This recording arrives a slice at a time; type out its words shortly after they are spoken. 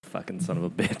Fucking son of a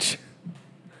bitch.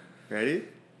 Ready?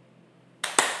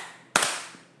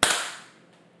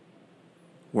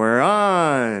 We're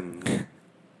on.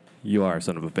 You are a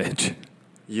son of a bitch.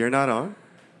 You're not on?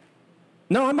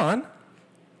 No, I'm on.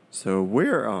 So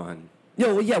we're on.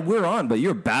 Yo, well, yeah, we're on, but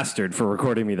you're a bastard for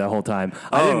recording me the whole time.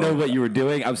 I didn't know what you were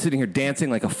doing. I was sitting here dancing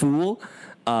like a fool,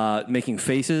 making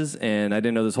faces, and I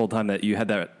didn't know this whole time that you had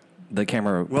the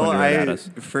camera pointed right at us.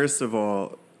 First of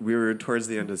all, we were towards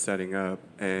the end of setting up,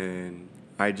 and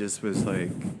I just was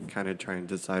like kind of trying to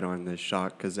decide on this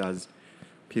shot because as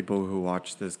people who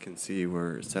watch this can see,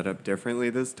 we're set up differently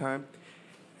this time,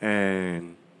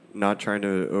 and not trying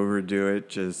to overdo it,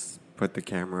 just put the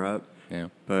camera up. Yeah.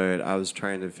 But I was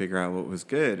trying to figure out what was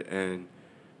good, and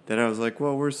then I was like,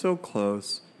 well, we're so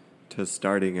close to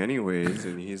starting anyways,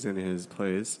 and he's in his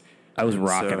place. I was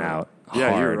rocking out hard.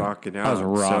 Yeah, you were rocking out. I was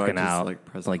rocking so I out.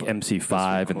 Like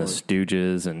MC5 and the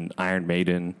Stooges and Iron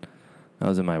Maiden. I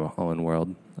was in my own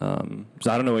world. So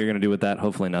I don't know what you're going to do with that.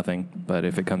 Hopefully nothing. But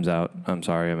if it comes out, I'm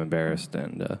sorry. I'm embarrassed.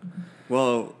 And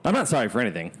well, I'm not sorry for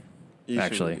anything,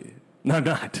 actually. No, I'm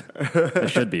not. I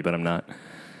should be, but I'm not.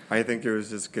 I think it was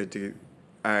just good to...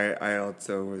 I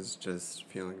also was just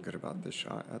feeling good about the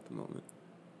shot at the moment.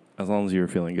 As long as you were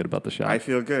feeling good about the shot. I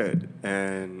feel good,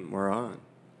 and we're on.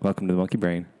 Welcome to the Monkey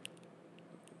Brain.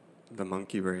 The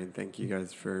Monkey Brain. Thank you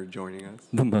guys for joining us.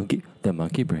 The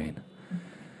Monkey Brain.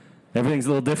 Everything's a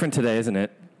little different today, isn't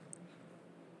it?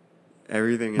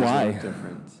 Everything is a little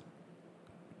different.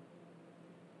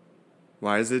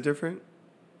 Why is it different?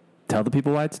 Tell the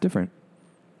people why it's different.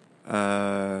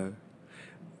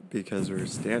 Because we're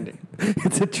standing.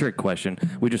 It's a trick question.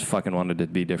 We just fucking wanted it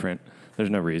to be different. There's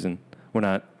no reason. We're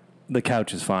not... The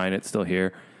couch is fine. It's still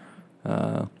here.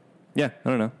 Yeah, I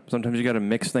don't know. Sometimes you got to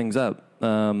mix things up.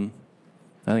 I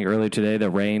think earlier today, the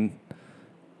rain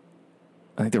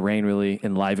really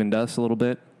enlivened us a little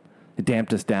bit. It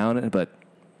damped us down, but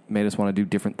made us want to do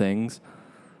different things.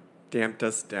 Damped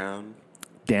us down.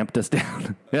 Damped us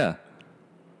down. Yeah.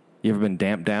 You ever been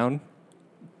damped down?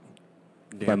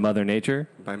 By Mother Nature?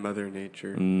 By Mother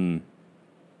Nature. Mm.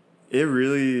 It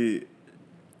really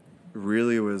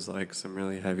was like some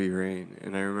really heavy rain.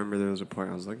 And I remember there was a point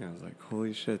I was like,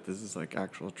 holy shit, this is like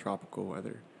actual tropical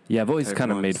weather. Yeah, I've always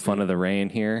kind of made fun of the rain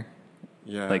here.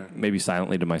 Yeah. Like maybe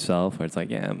silently to myself, where it's like,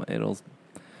 yeah, it'll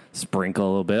sprinkle a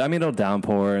little bit. I mean, it'll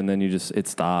downpour and then it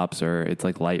stops, or it's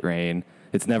like light rain.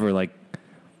 It's never like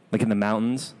in the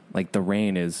mountains, like the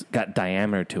rain is got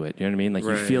diameter to it. You know what I mean? Like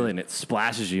you feel it and it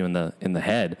splashes you in the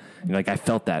head. And like I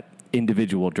felt that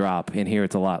individual drop. In here,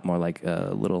 it's a lot more like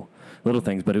little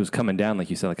things, but it was coming down, like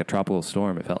you said, like a tropical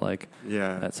storm. It felt like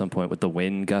at some point with the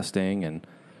wind gusting. And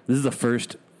this is the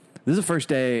first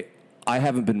day I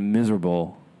haven't been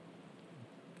miserable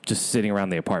just sitting around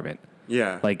the apartment.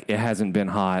 Yeah. Like it hasn't been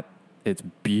hot. It's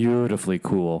beautifully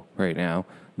cool right now.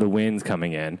 The wind's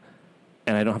coming in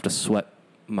and I don't have to sweat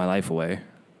my life away.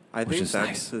 I think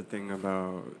that's the thing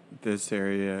about this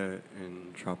area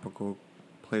and tropical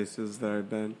places that I've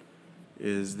been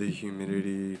is the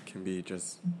humidity can be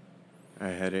just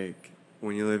a headache.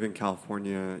 When you live in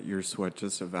California, your sweat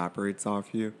just evaporates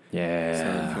off you. Yeah. So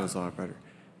it feels a lot better.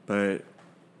 But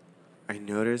I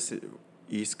noticed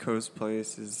East Coast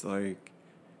places like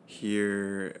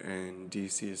here and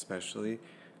DC especially,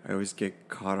 I always get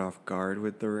caught off guard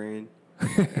with the rain.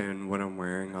 And what I'm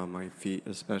wearing on my feet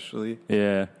especially.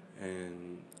 Yeah.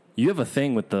 And you have a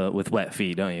thing with wet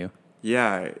feet, don't you?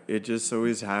 Yeah, it just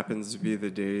always happens to be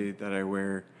the day that I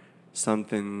wear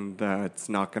something that's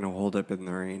not going to hold up in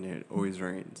the rain. It always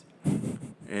rains.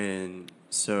 And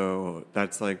so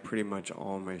that's like pretty much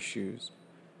all my shoes.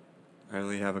 I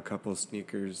only have a couple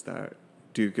sneakers that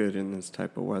do good in this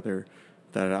type of weather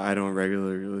that I don't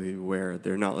regularly wear.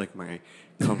 They're not like my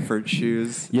comfort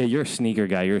shoes. Yeah, you're a sneaker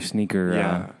guy. You're a sneaker...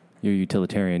 you're a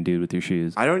utilitarian dude with your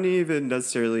shoes. I don't even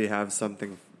necessarily have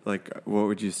something like, what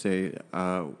would you say,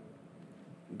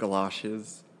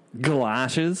 galoshes?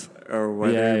 Galoshes? Or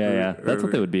weather yeah. That's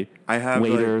what they would be. I have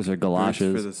waders or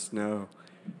galoshes for the snow.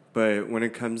 But when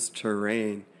it comes to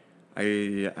rain,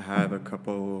 I have a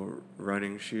couple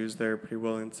running shoes that are pretty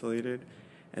well insulated.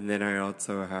 And then I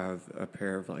also have a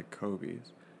pair of like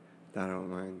Kobe's that I don't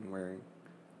mind wearing.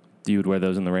 You would wear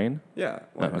those in the rain? Yeah.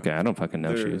 Oh, okay, I don't fucking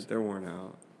know shoes. They're worn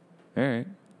out. All right.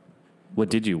 What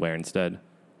did you wear instead?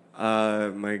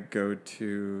 My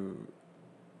go-to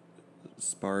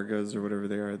Spargas or whatever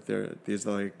they are. These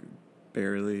like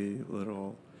barely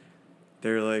little.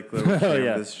 They're like little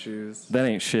canvas shoes. That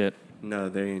ain't shit. No,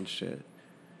 they ain't shit.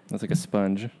 That's like a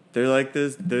sponge. They're like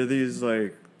this. They're these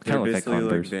like. They're basically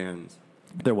like Vans.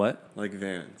 They're what? Like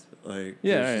Vans. Like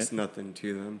there's just nothing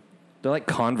to them. They're like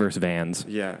Converse Vans.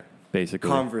 Yeah. basically.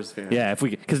 Converse fans. Yeah, if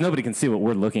we, because nobody can see what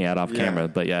we're looking at off camera,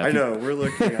 but yeah. I know, we're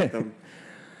looking at them.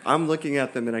 I'm looking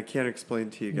at them, and I can't explain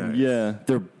to you guys. Yeah,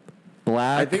 they're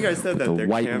black. I think I said that they're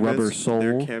white canvas, rubber sole.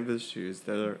 They're canvas shoes.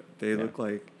 They look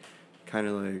like kind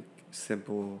of like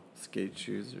simple skate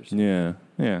shoes or something.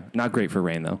 Yeah. Not great for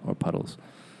rain, though, or puddles.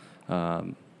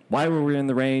 Why were we in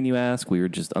the rain, you ask? We were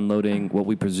just unloading what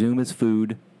we presume is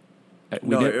food. It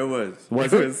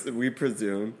was. We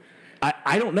presume.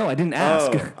 I don't know. I didn't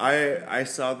ask. Oh, I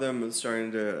saw them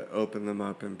starting to open them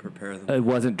up and prepare them. It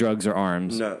wasn't drugs or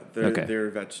arms. No, they're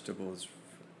vegetables.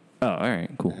 Oh, all right,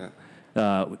 cool.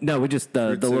 Yeah. No, we just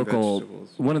the local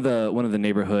vegetables. one of the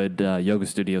neighborhood yoga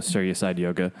studios, Surrey Side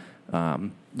Yoga,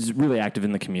 is really active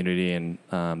in the community, and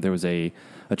there was a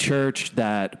church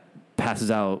that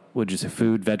passes out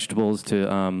food, vegetables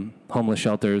to homeless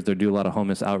shelters. They do a lot of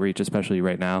homeless outreach, especially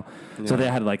right now. Yeah. So they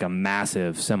had like a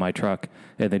massive semi truck,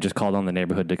 and they just called on the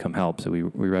neighborhood to come help. So we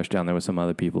rushed down there with some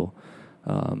other people,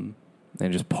 and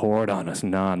just poured on us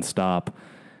nonstop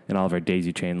in all of our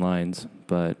daisy chain lines.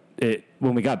 But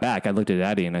when we got back, I looked at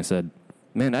Addie and I said,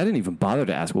 "Man, I didn't even bother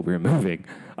to ask what we were moving.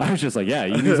 I was just like, yeah,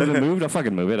 you need something moved? I'll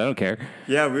fucking move it. I don't care."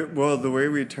 Yeah, the way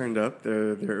we turned up, they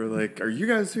were like, "Are you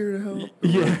guys here to help?"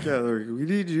 We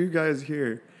need you guys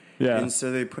here. Yeah. And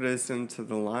so they put us into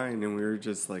the line, and we were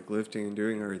just like lifting and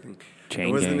doing everything.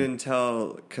 It wasn't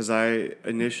until, because I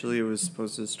initially was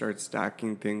supposed to start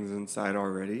stacking things inside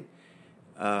already,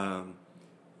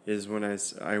 is when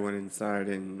I went inside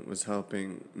and was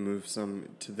helping move some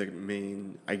to the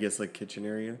main, I guess, like kitchen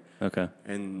area. Okay.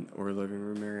 Or living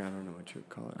room area. I don't know what you would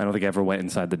call it. I don't think I ever went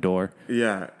inside the door.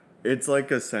 Yeah. It's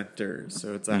like a center.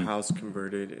 So it's a house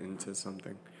converted into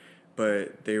something.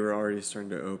 But they were already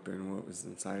starting to open what was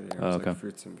inside there. It was like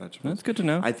fruits and vegetables. That's good to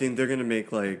know. I think they're going to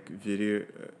make like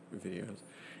videos.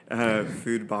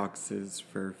 Food boxes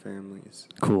for families.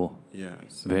 Cool. Yeah.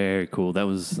 So. Very cool. That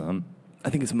was... I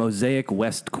think it's Mosaic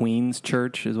West Queens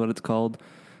Church is what it's called.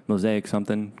 Mosaic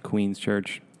something, Queens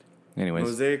Church. Anyways.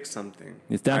 Mosaic something.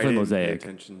 It's definitely Mosaic. Pay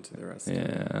attention to the rest of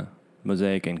it. Yeah.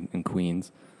 Mosaic and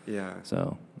Queens. Yeah.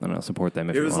 So, I don't know, support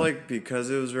them if you want. It was like, because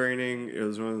it was raining, it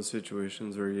was one of those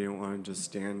situations where you didn't want to just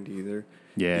stand either.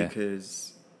 Yeah.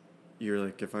 Because you're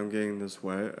like, if I'm getting this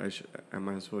wet, I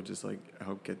might as well just like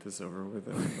help get this over with.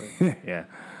 Yeah.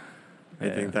 I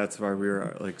think that's why we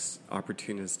were like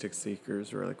opportunistic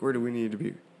seekers. We're like, where do we need to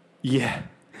be? Yeah.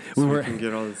 So we can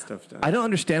get all this stuff done. I don't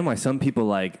understand why some people,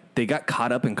 like, they got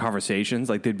caught up in conversations.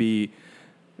 Like,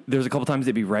 there's a couple times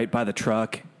they'd be right by the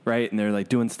truck, right? And they're like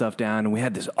doing stuff down, and we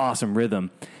had this awesome rhythm.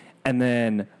 And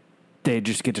then they'd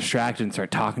just get distracted and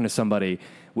start talking to somebody,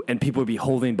 and people would be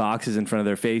holding boxes in front of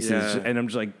their faces. Yeah. And I'm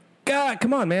just like, God,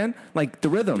 come on, man. Like, the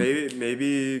rhythm.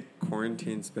 Maybe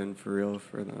quarantine's been for real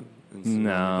for them. And so they get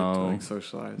to, like,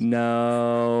 socialize.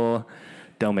 No.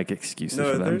 Don't make excuses for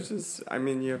them. No, there's just... I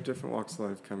mean, you have different walks of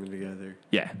life coming together.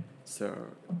 Yeah. So...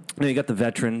 Then you got the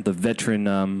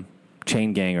veteran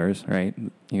chain gangers, right?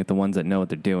 You got the ones that know what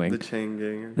they're doing. The chain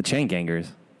gangers. The chain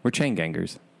gangers. We're chain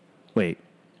gangers. Wait.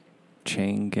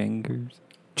 Chain gangers?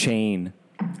 Chain.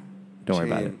 Don't worry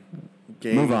about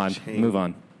it. Move on. Chain. Move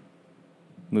on.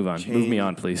 Move on. Chain, Move me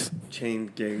on, please.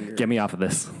 Chain ganger. Get me off of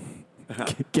this.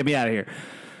 Get me out of here.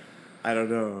 I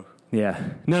don't know. Yeah.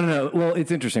 No. Well,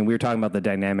 it's interesting. We were talking about the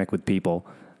dynamic with people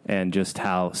and just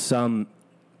how some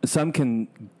can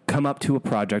come up to a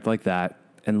project like that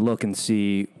and look and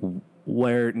see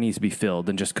where it needs to be filled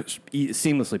and just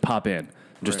seamlessly pop in and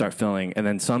just start filling. And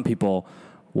then some people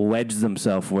wedge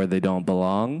themselves where they don't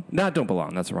belong. Not don't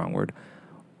belong. That's the wrong word.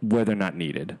 Where they're not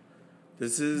needed.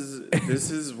 This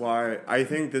is why I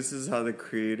think this is how the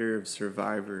creator of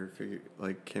Survivor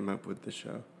came up with the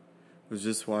show. Was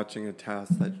just watching a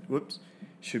task that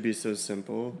should be so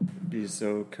simple, be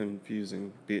so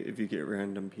confusing if you get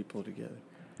random people together.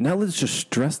 Now let's just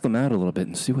stress them out a little bit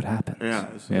and see what happens. Yeah,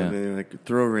 so they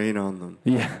throw rain on them.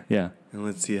 Yeah. And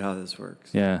let's see how this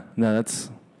works. Yeah, no,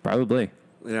 that's probably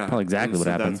exactly what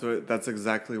happened. That's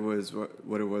exactly what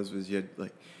it was you had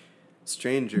like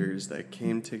strangers that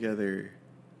came together,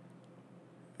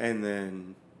 and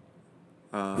then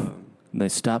they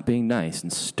stop being nice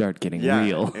and start getting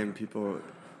real. And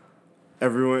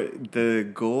everyone,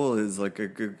 the goal is like a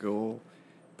good goal,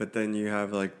 but then you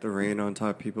have like the rain on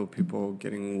top, people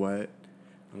getting wet,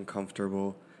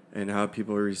 uncomfortable, and how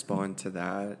people respond to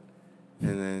that,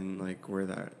 and then like where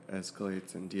that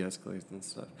escalates and de-escalates and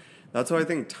stuff. That's why I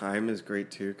think time is great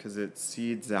too, because it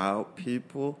seeds out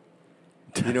people.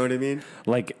 You know what I mean?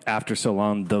 Like after so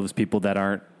long, those people that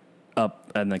aren't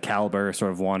up in the caliber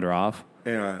sort of wander off.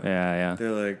 Yeah.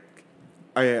 They're like,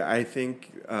 I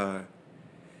think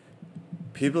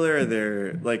people are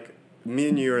there, like me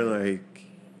and you are like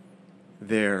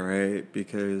there, right?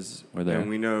 Because We're there. and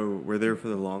we know we're there for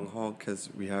the long haul because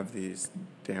we have the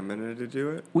stamina to do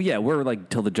it. Well, yeah, we're like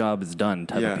till the job is done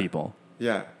type of people.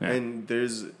 Yeah. And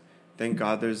thank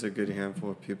God there's a good handful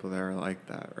of people that are like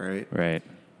that, right? Right.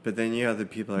 But then you have the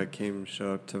people that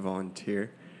show up to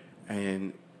volunteer,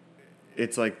 and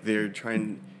it's like they're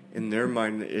trying, in their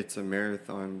mind, it's a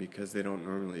marathon because they don't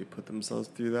normally put themselves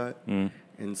through that. Mm.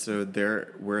 And so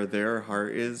where their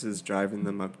heart is driving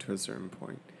them up to a certain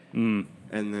point. Mm.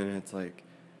 And then it's like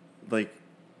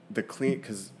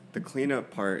because the cleanup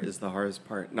part is the hardest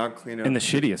part, not cleanup. And the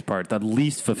shittiest part, the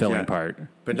least fulfilling part.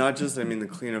 But not just, the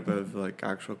cleanup of like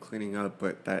actual cleaning up,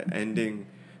 but that ending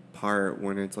part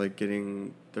when it's like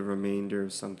getting the remainder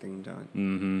of something done.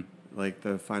 Mm-hmm. Like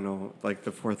the final, like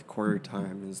the fourth quarter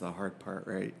time is the hard part,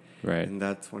 right? Right. And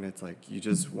that's when it's like you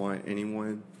just want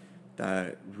anyone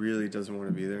that really doesn't want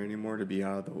to be there anymore to be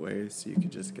out of the way so you can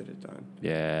just get it done.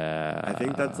 Yeah. I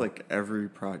think that's like every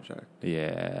project.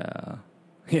 Yeah.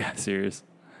 Yeah, serious.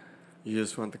 You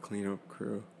just want the cleanup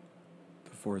crew,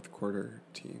 the fourth quarter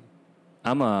team.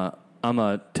 I'm a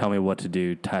tell me what to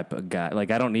do type of guy. Like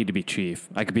I don't need to be chief.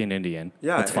 I could be an Indian.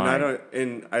 Yeah, that's fine.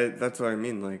 That's what I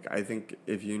mean. Like I think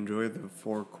if you enjoy the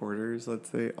four quarters,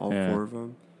 let's say all four of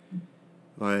them,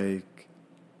 like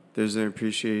there's an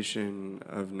appreciation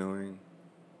of knowing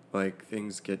like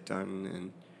things get done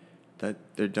and that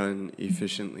they're done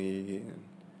efficiently and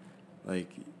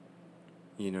like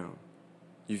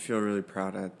you feel really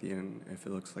proud at the end if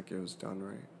it looks like it was done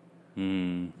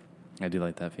right. I do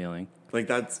like that feeling. Like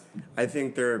I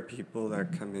think there are people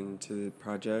that come into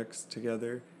projects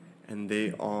together and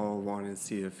they all want to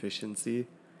see efficiency.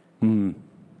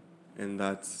 And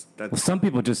that's well, some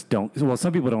people just don't. Well,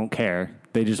 some people don't care.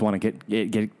 They just want to get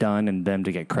it done and them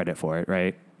to get credit for it,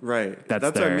 right? Right. That's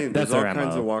what I mean. There's all their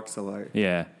kinds MO. of walks of life.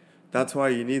 Yeah. That's why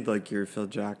you need like your Phil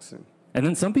Jackson. And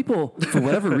then some people, for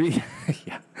whatever reason,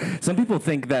 some people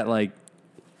think that like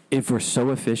if we're so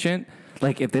efficient,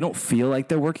 like if they don't feel like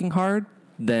they're working hard,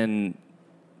 then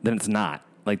it's not.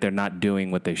 Like they're not doing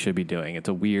what they should be doing. It's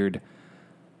a weird.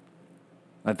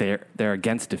 Like they're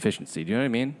against efficiency. Do you know what I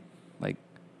mean? Like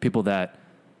people that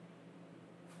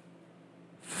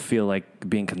feel like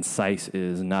being concise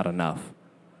is not enough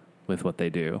with what they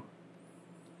do.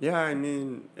 Yeah,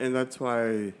 and that's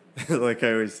why, like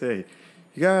I always say,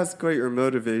 you gotta ask what your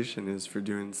motivation is for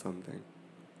doing something.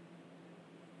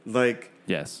 Like,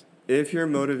 yes, if your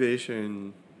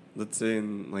motivation, let's say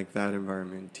in like that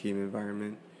environment, team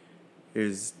environment,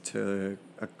 is to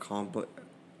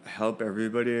help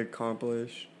everybody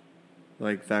accomplish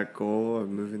like that goal of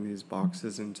moving these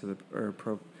boxes into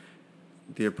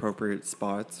the appropriate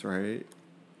spots, right?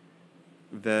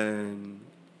 Then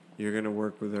you're going to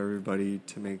work with everybody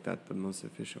to make that the most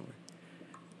efficient way.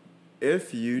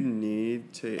 If you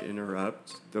need to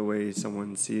interrupt the way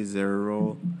someone sees their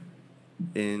role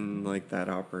in like that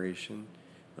operation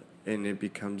and it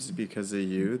becomes because of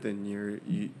you, then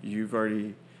you've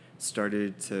already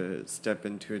started to step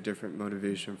into a different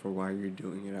motivation for why you're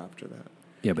doing it after that.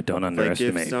 Yeah, but don't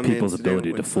underestimate people's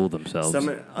ability to fool themselves. Some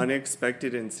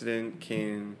unexpected incident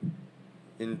came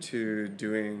into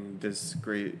doing this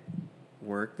great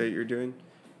work that you're doing,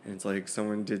 and it's like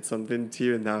someone did something to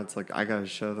you, and now it's like I gotta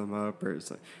show them up, or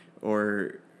it's like,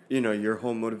 or your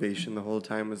whole motivation the whole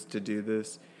time was to do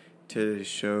this to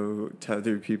show to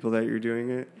other people that you're doing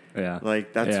it. Yeah,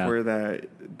 like that's where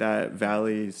that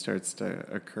valley starts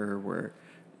to occur, where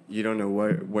you don't know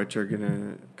what you're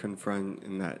gonna confront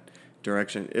in that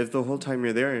direction. If the whole time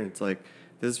you're there and it's like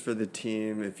this is for the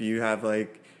team, if you have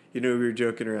like we were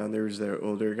joking around, there was that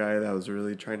older guy that was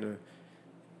really trying to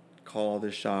call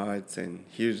the shots and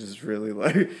he was just really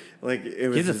like it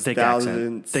was he has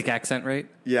a thick accent, right?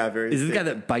 Yeah, very. Is this the guy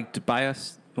that biked by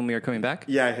us when we were coming back?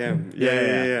 Yeah, him.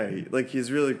 Yeah. Like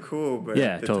he's really cool, but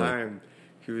at the totally. time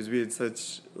he was being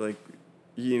such like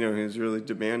he was really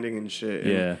demanding and shit.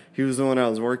 And yeah, he was the one I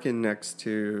was working next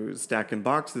to stacking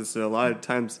boxes, so a lot of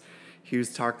times he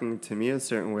was talking to me a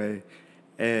certain way,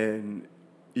 and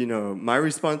my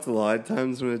response a lot of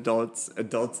times when adults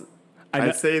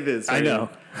I say this, right? I know,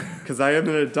 because I am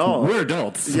an adult. We're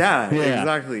adults. Yeah,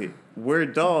 exactly. We're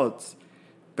adults,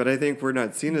 but I think we're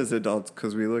not seen as adults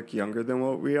because we look younger than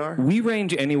what we are. We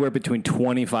range anywhere between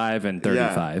 25 and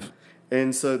 35. Yeah.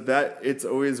 And so that it's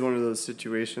always one of those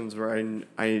situations where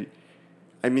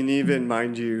I mean, even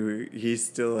mind you, he's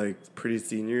still like pretty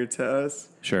senior to us.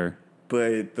 Sure.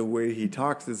 But the way he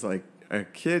talks is like a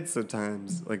kid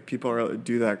sometimes. Like people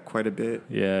do that quite a bit.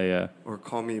 Yeah. Or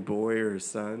call me boy or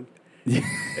son. Yeah.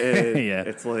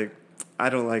 It's like, I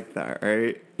don't like that,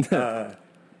 right?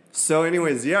 So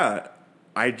anyways,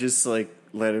 I just like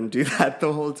let him do that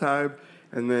the whole time.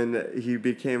 And then he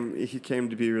came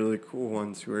to be really cool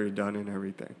once we were done and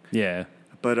everything. Yeah.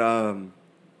 But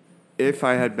if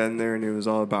I had been there and it was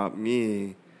all about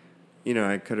me, you know,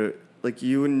 I could have, like,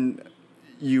 you wouldn't,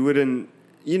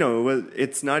 you know,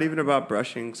 it's not even about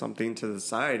brushing something to the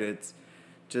side. It's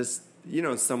just, you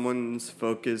know, someone's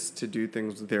focus to do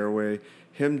things their way.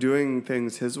 Him doing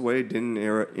things his way didn't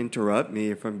interrupt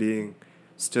me from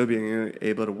still being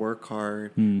able to work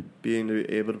hard, being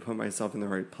able to put myself in the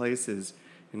right places.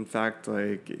 In fact,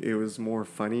 like, it was more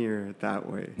funnier that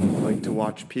way, like, to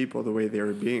watch people the way they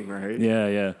were being, right? Yeah,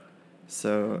 yeah.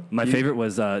 So my favorite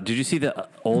was, did you see the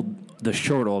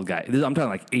short old guy? I'm talking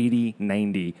like 80,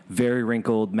 90, very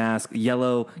wrinkled, mask,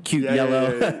 yellow, cute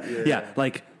yellow. Yeah,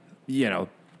 like, you know,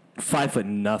 5 foot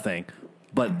nothing.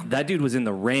 But that dude was in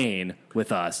the rain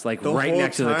with us, like the right whole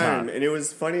next to the top. And it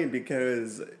was funny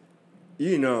because,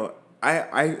 you know, all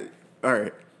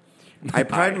right. I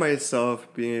pride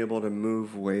myself being able to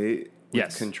move weight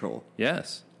with control.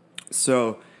 Yes.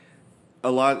 So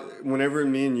whenever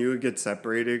me and you would get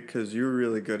separated, because you were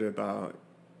really good about,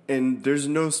 and there's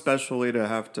no special way to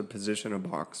have to position a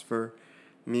box for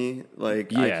me.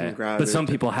 Like, I can grab it. But some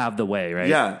people have the way, right?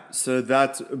 Yeah. So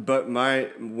but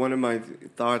one of my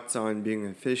thoughts on being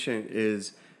efficient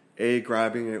is A,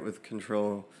 grabbing it with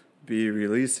control, B,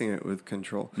 releasing it with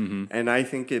control. Mm-hmm. And I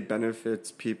think it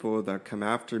benefits people that come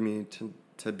after me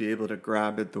to be able to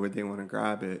grab it the way they want to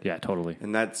grab it. Yeah, totally.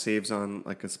 And that saves on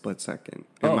like a split second.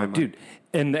 Oh, dude.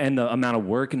 And the amount of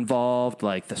work involved,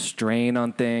 like the strain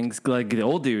on things. Like the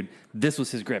old dude, this was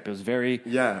his grip. It was very,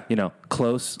 you know,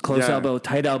 close elbow,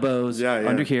 tight elbows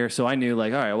under here. So I knew,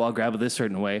 like, all right, well, I'll grab it this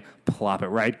certain way, plop it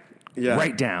right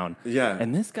down. Yeah.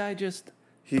 And this guy just...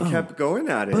 He kept going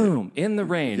at it. Boom. In the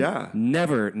rain. Yeah.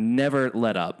 Never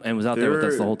let up. And was out there with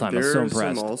us the whole time. I was so impressed. There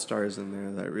were some all-stars in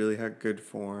there that really had good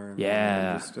form. Yeah. And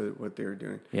understood what they were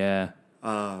doing. Yeah.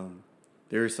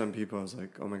 There were some people I was like,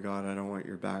 oh my God, I don't want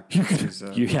your back. You're going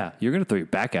to throw your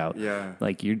back out. Yeah.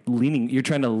 Like you're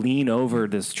trying to lean over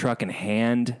this truck and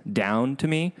hand down to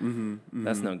me. Mm-hmm, mm-hmm.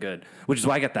 That's no good. Which is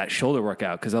why I got that shoulder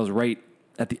workout, because I was right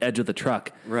at the edge of the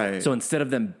truck. Right. So instead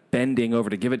of them bending over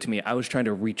to give it to me, I was trying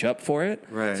to reach up for it.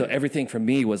 Right. So everything for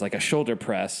me was like a shoulder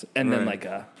press and then like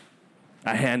a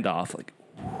handoff. Like,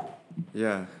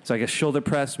 yeah. So I guess shoulder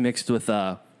press mixed with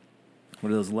what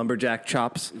are those lumberjack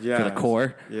chops for the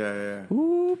core? Yeah.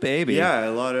 Ooh, baby. Yeah,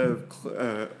 a lot of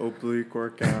oblique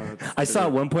workouts. I saw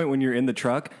at one point when you're in the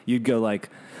truck, you'd go like,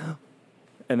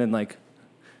 and then like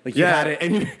you had it,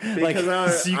 and you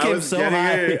came so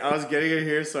high. I was getting it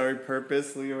here, so I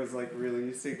purposely was like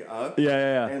releasing up.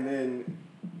 Yeah. And then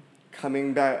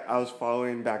coming back, I was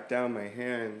following back down, my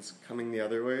hands coming the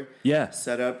other way. Yeah.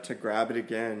 Set up to grab it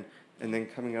again, and then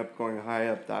coming up, going high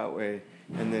up that way,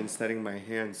 and then setting my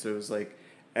hands. So it was like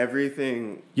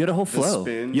everything. You had a whole flow.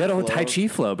 Spin, you had a whole Tai Chi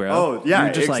flow, bro. Oh, yeah,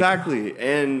 exactly.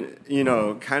 And, you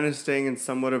know, kind of staying in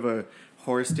somewhat of a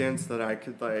horse stance that I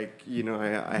could, like, you know,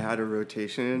 I had a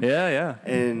rotation. Yeah.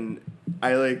 And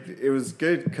it was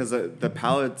good because the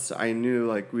pallets, I knew,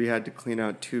 like, we had to clean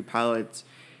out 2 pallets,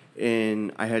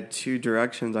 and I had 2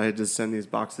 directions. I had to send these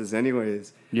boxes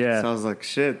anyways. Yeah. So I was like,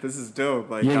 shit, this is dope.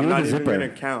 Like, I'm not even going to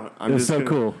count. I'm just so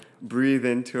cool. Breathe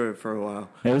into it for a while.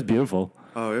 It was beautiful.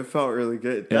 Oh, it felt really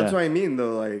good. That's what I mean,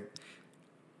 though, like,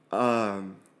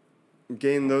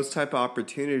 gain those type of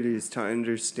opportunities to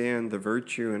understand the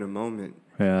virtue in a moment.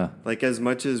 Yeah. Like, as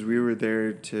much as we were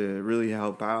there to really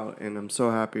help out, and I'm so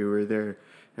happy we were there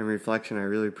in reflection, I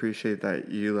really appreciate that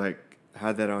you, like,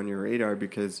 had that on your radar,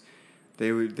 because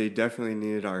they definitely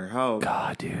needed our help.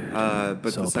 God, dude. But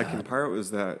the second part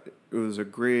was that it was a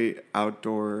great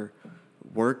outdoor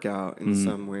workout in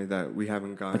some way that we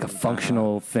haven't gotten. Like a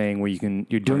functional thing where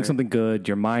you're doing something good,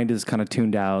 your mind is kind of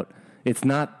tuned out. It's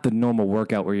not the normal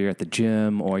workout where you're at the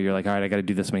gym or you're like, all right, I got to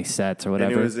do this many sets or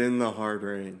whatever. And it was in the hard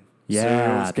rain.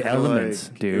 Yeah, so the elements,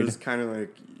 like, dude. It was kind of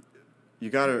like, you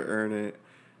got to earn it,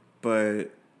 but,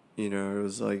 you know, it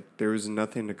was like there was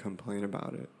nothing to complain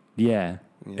about it. Yeah.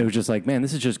 It was just like, man,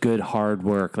 this is just good hard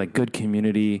work, like good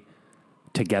community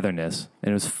togetherness.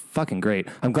 And it was fucking great.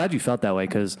 I'm glad you felt that way,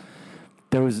 because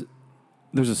there's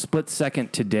a split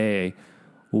second today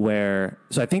where,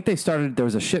 so I think there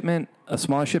was a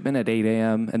smaller shipment at 8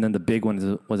 a.m. and then the big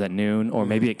one was at noon, or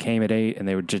maybe it came at 8 and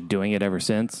they were just doing it ever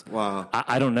since. Wow.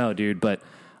 I don't know, dude, but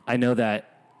I know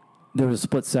that there was a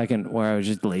split second where I was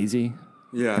just lazy.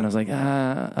 Yeah. And I was like,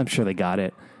 I'm sure they got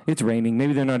it. It's raining.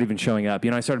 Maybe they're not even showing up.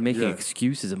 You know, I started making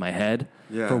excuses in my head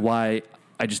for why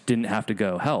I just didn't have to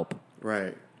go help.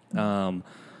 Right. And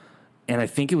I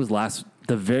think it was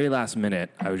the very last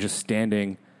minute, I was just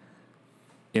standing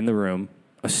in the room,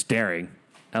 staring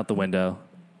out the window.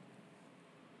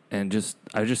 and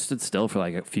I just stood still for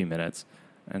like a few minutes.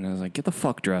 And I was like, get the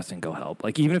fuck dressed and go help.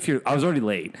 Like, even if I was already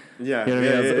late. Yeah. You know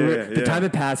what I mean? The time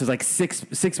had passed. It was like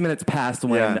six minutes past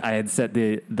when I had set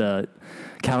the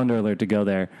calendar alert to go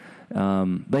there.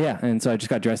 But yeah, and so I just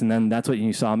got dressed, and then that's when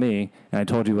you saw me, and I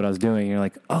told you what I was doing, and you're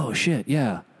like, oh shit,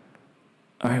 yeah.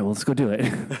 All right, well, let's go do it.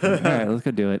 All right, let's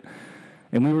go do it.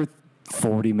 And we were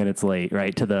 40 minutes late,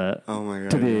 right, to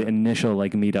the initial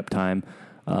like meetup time.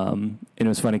 And it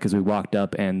was funny because we walked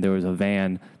up, and there was a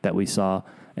van that we saw,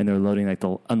 and they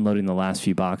were unloading the last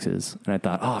few boxes, and I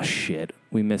thought, oh shit,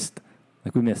 we missed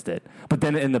it. But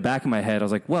then in the back of my head, I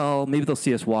was like, well, maybe they'll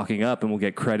see us walking up and we'll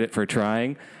get credit for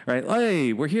trying, right?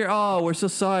 Hey, we're here. Oh, we're so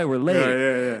sorry. We're late.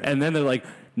 Yeah. And then they're like,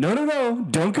 no,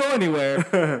 don't go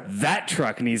anywhere. That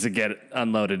truck needs to get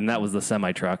unloaded. And that was the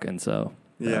semi truck. And so,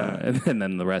 and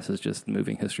then the rest is just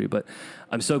moving history. But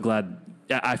I'm so glad.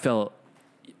 I felt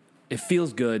it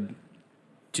feels good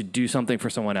to do something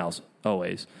for someone else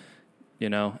always,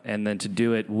 and then to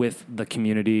do it with the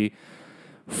community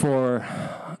for,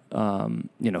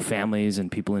 families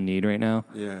and people in need right now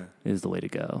is the way to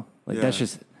go. Like it's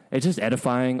just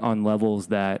edifying on levels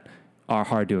that are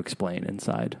hard to explain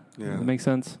inside. Yeah. Does that make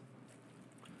sense?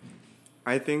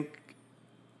 I think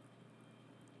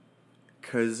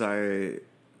because I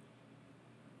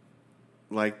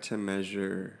like to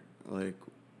measure, like,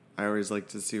 I always like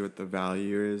to see what the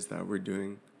value is that we're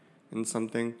doing in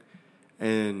something.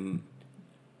 And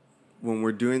when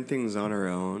we're doing things on our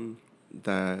own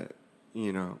that,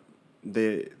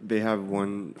 they have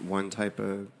one type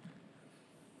of,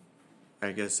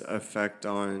 I guess, effect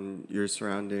on your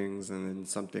surroundings, and then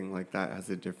something like that has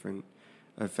a different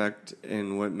effect.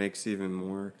 And what makes it even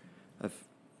more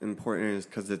important is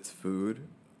because it's food.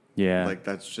 Yeah. Like,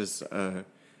 that's just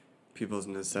people's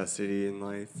necessity in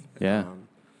life. Yeah.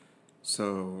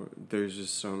 So there's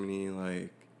just so many,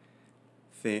 like,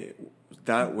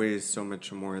 that weighs so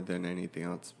much more than anything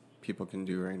else people can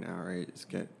do right now, right? Is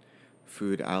get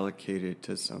food allocated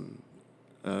to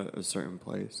a certain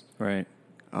place. Right.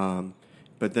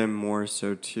 But then more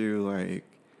so too, like,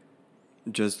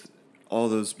 just all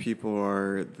those people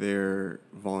are there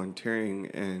volunteering,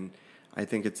 and I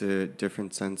think it's a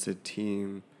different sense of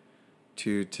team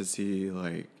to see,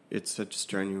 like, it's such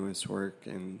strenuous work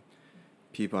and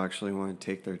people actually want to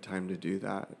take their time to do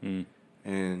that.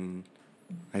 And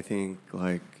I think,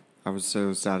 like, I was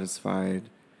so satisfied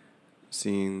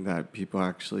seeing that people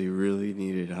actually really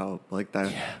needed help. Like,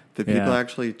 that the people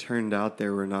actually turned out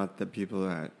there were not the people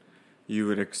that you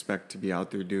would expect to be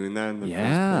out there doing that in the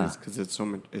first place, because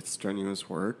it's strenuous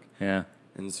work. Yeah.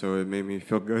 And so it made me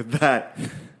feel good that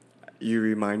you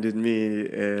reminded me,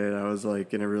 and I was,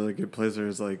 like, in a really good place. It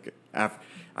was like,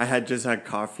 I had just had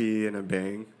coffee and a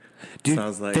bang. Dude, so I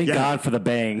was like, thank God for the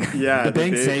bang. Yeah, the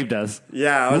bang saved us.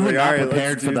 Yeah, I was like, all right,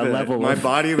 prepared let's do for that that. level. My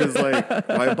body was like, at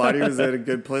a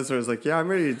good place where I was like, yeah, I'm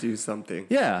ready to do something.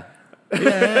 Yeah.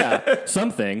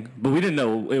 Something, but we didn't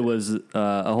know it was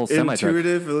a whole semi-truck.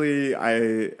 Intuitively,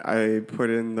 I put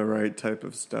in the right type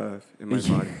of stuff in my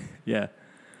body. Yeah.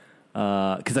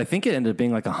 Because I think it ended up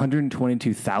being like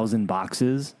 122,000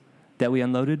 boxes that we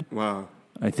unloaded. Wow.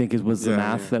 I think it was the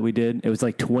math that we did. It was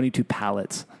like 22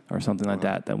 pallets or something like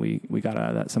that we got out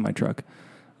of that semi-truck.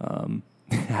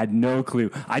 Had no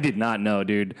clue. I did not know,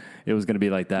 dude, it was going to be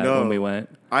like that when we went.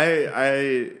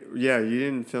 You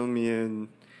didn't fill me in.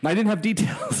 I didn't have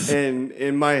details. And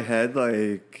in my head,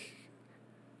 like,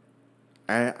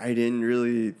 I didn't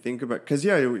really think about, because,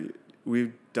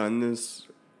 we've done this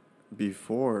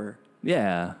before.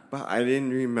 Yeah. But I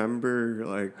didn't remember,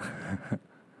 like,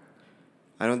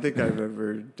 I don't think I've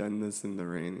ever done this in the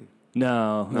rain.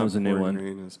 No, that was a new one.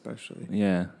 Rain especially.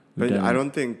 Yeah. But I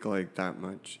don't think, like, that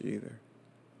much either.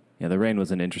 Yeah, the rain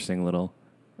was an interesting little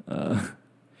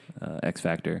X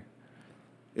factor.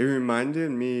 It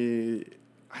reminded me,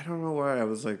 I don't know why, I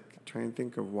was, like, trying to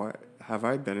think of have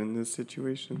I been in this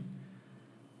situation?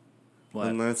 What?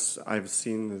 Unless I've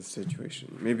seen this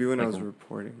situation. Maybe when I was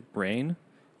reporting. Rain?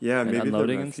 Yeah, and maybe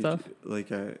unloading and stuff? Like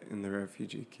in the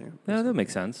refugee camp. Yeah, that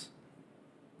makes sense.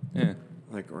 Yeah.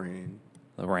 Like rain.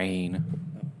 The rain.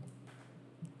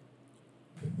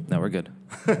 No, we're good.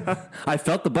 I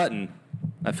felt the button.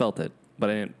 I felt it, but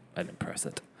I didn't press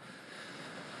it.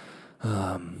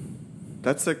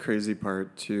 That's the crazy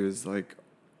part too, is, like,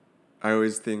 I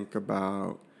always think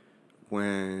about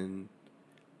when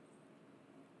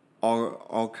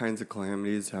all kinds of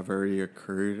calamities have already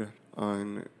occurred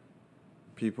on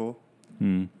people.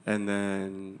 And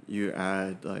then you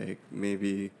add, like,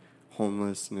 maybe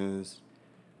homelessness,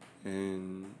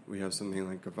 and we have something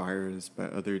like a virus,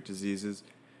 but other diseases,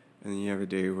 and then you have a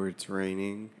day where it's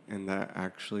raining, and that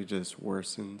actually just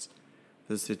worsens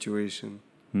the situation.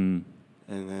 Hmm.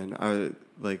 And then I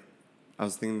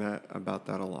was thinking about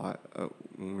that a lot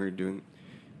when we were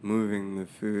moving the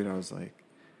food. I was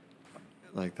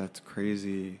like that's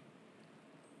crazy.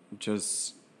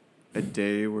 Just a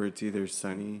day where it's either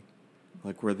sunny,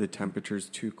 like where the temperature's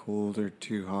too cold or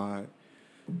too hot.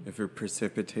 If it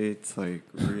precipitates, like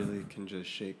really can just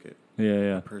shake it.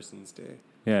 Yeah. A person's day.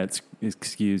 Yeah, it's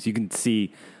excuse. You can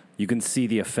see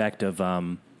the effect of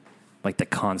like the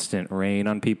constant rain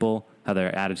on people. How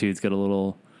their attitudes get a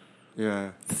little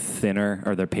thinner,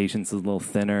 or their patience is a little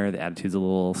thinner. The attitude's a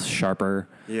little sharper.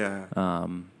 Yeah.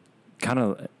 Kind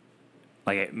of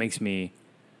like it makes me.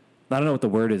 I don't know what the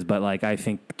word is, but like I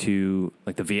think to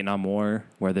like the Vietnam War,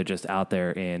 where they're just out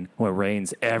there where it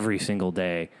rains every single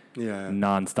day,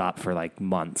 nonstop for like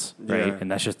months, right? And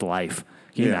that's just life.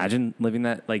 Can you imagine living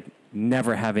that, like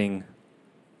never having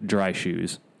dry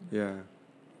shoes? Yeah. Can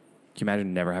you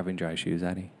imagine never having dry shoes,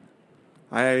 Addy?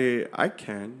 I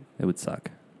can. It would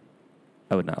suck.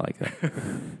 I would not like that.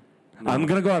 No. I'm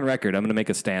gonna go on record. I'm gonna make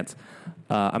a stance.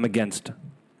 I'm against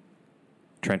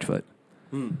trench foot.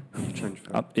 Trench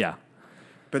foot. Yeah.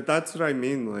 But that's what I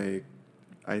mean. Like,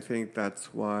 I think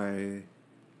that's why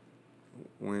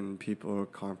when people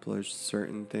accomplish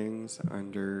certain things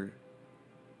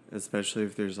especially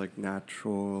if there's like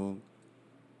natural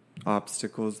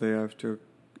obstacles they have to,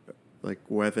 like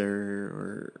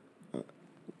weather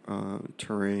or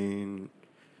terrain,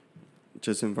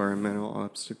 just environmental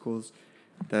obstacles,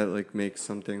 that like makes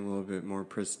something a little bit more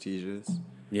prestigious.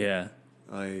 Yeah.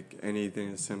 Like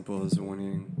anything as simple as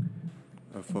winning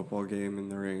a football game in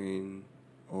the rain,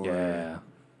 or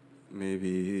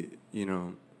maybe,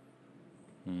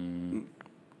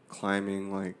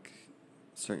 climbing like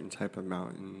certain type of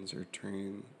mountains or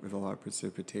terrain with a lot of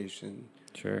precipitation.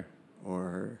 Sure.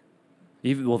 Or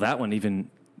that one, even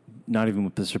not even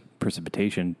with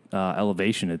precipitation,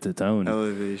 elevation, it's its own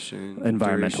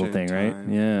environmental thing, right?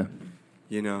 Yeah.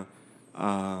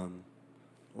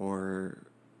 Or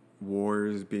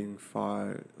wars being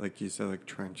fought, like you said, like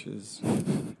trenches.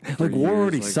 Like war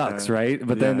already sucks, that. Right?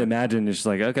 But then imagine it's just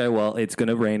like, okay, well, it's going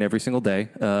to rain every single day,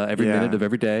 every minute of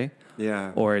every day.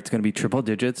 Yeah. Or it's going to be triple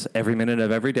digits every minute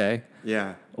of every day.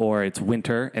 Yeah. Or it's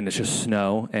winter and it's just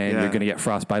snow and you're going to get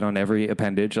frostbite on every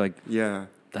appendage. Like,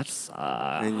 that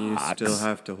sucks. And you still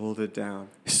have to hold it down.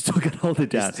 You still got to hold it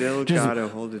down. You still got to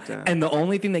hold it down. And the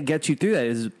only thing that gets you through that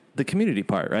is the community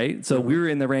part, right? So we were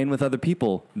in the rain with other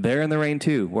people. They're in the rain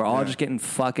too. We're all just getting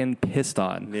fucking pissed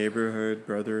on. Neighborhood,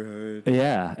 brotherhood.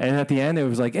 Yeah. And at the end, it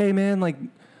was like, hey, man, like,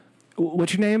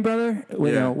 what's your name, brother?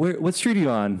 What street are you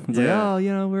on? It's like, oh,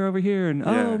 we're over here. And,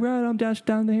 oh, right, I'm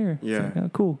down there. Yeah.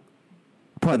 Like, cool.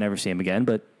 Probably never see him again,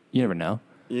 but you never know.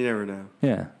 You never know.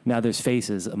 Yeah. Now there's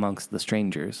faces amongst the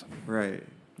strangers. Right.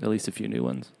 At least a few new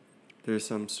ones. There's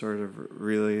some sort of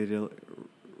relatability.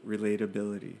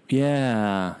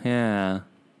 Yeah.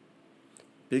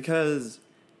 Because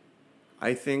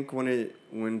I think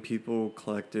when people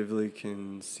collectively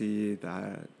can see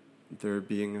that they're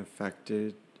being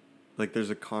affected, like there's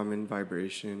a common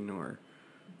vibration or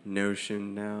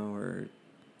notion now, or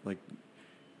like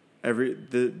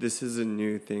this is a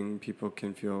new thing people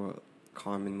can feel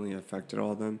commonly affected,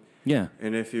 all of them. Yeah.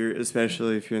 And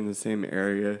especially if you're in the same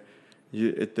area,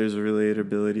 there's a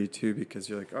relatability too, because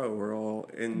you're like, oh, we're all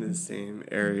in the same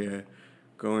area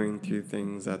going through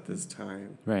things at this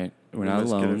time. Right. We're not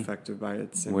alone. Get affected by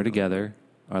it. We're together.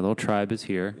 Our little tribe is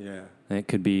here. Yeah. And it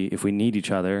could be, if we need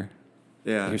each other,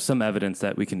 there's some evidence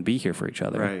that we can be here for each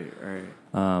other.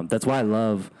 Right. That's why I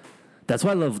love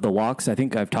the walks. I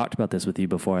think I've talked about this with you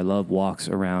before. I love walks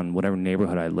around whatever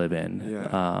neighborhood I live in.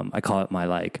 Yeah. I call it my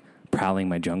like prowling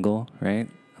my jungle, right?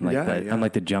 I'm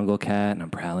like the jungle cat, and I'm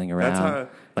prowling around.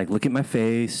 Like, look at my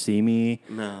face, see me.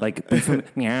 No. Like,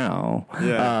 meow.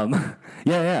 Yeah.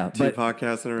 Two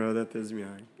podcasts in a row that there's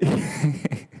meowing.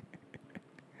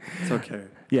 It's okay.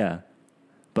 Yeah.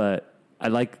 But I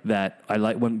like that. I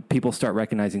like when people start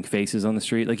recognizing faces on the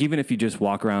street. Like, even if you just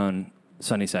walk around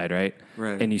Sunnyside, right?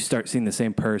 Right. And you start seeing the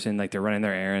same person, like they're running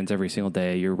their errands every single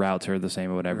day. Your routes are the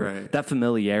same or whatever. Right. That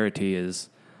familiarity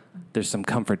there's some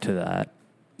comfort to that.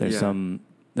 There's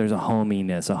a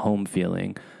hominess, a home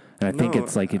feeling. And I think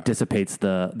it's like it dissipates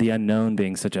the unknown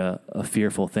being such a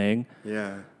fearful thing.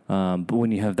 Yeah. But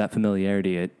when you have that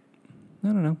familiarity, I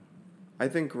don't know. I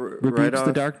think rebukes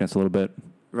the darkness a little bit.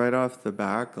 Right off the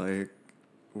back, like,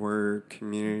 we're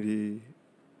community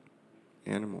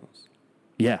animals.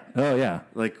 Yeah. Oh, yeah.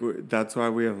 Like, that's why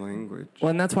we have language. Well,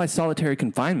 and that's why solitary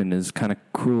confinement is kind of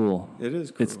cruel. It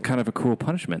is cruel. It's kind of a cruel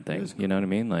punishment thing. You know what I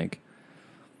mean? Like,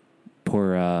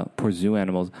 poor zoo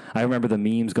animals. I remember the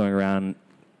memes going around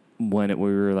when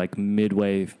we were like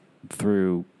midway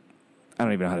through, I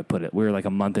don't even know how to put it. We were like a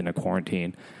month into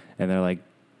quarantine, and they're like,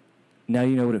 now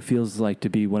you know what it feels like to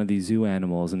be one of these zoo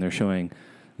animals, and they're showing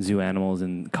zoo animals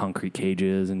in concrete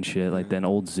cages and shit, like then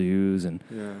old zoos, and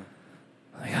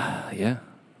yeah.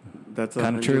 That's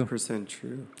kind of true. 100%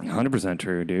 true. 100%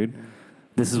 true, dude. Yeah.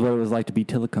 This is what it was like to be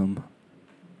Tillicum.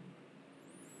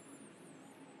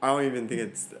 I don't even think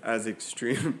it's as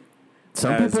extreme.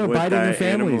 Some people are biting their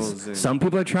families. Some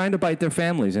people are trying to bite their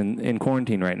families in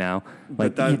quarantine right now.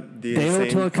 Like, they owe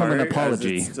Tillicum an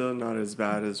apology. It's still not as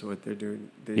bad as what they're doing.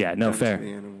 Yeah, no,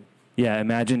 fair. Yeah,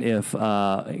 imagine if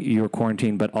you were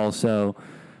quarantined, but also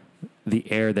the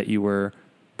air that you were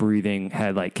breathing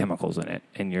had like chemicals in it,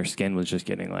 and your skin was just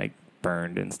getting like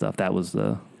burned and stuff. That was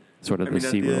the sort of the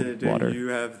SeaWorld water. You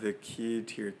have the key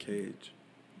to your cage.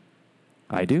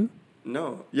 I do?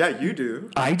 No. Yeah, you do.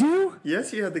 I do?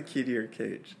 Yes, you have the key to your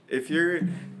cage. If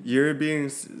you're being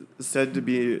said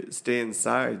to stay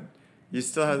inside, you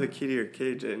still have the key to your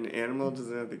cage. An animal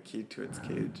doesn't have the key to its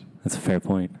cage. That's a fair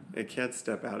point. It can't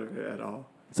step out of it at all.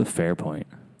 It's a fair point.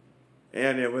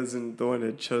 And it wasn't the one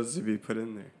that chose to be put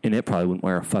in there. And it probably wouldn't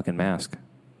wear a fucking mask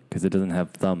because it doesn't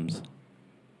have thumbs.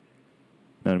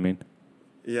 Know what I mean?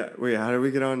 Yeah. Wait, how did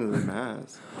we get onto the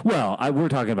mask? Well, we're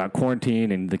talking about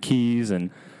quarantine and the keys and...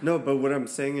 No, but what I'm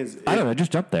saying is... I don't know,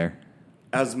 just jump there.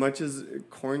 As much as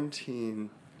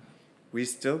quarantine, we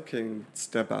still can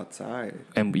step outside.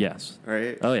 And yes.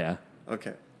 Right? Oh, yeah.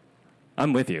 Okay.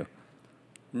 I'm with you.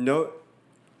 No...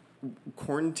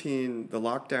 Quarantine, the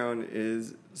lockdown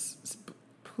is...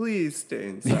 Please stay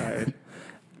inside.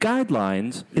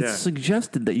 Guidelines, it's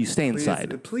suggested that you stay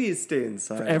inside. Please stay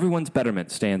inside. For everyone's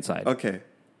betterment, stay inside. Okay.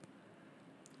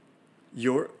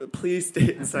 Please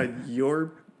stay inside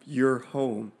your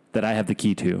home. That I have the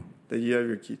key to. That you have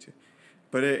your key to.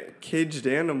 But a caged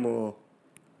animal,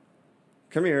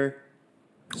 come here.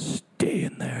 Stay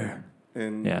in there.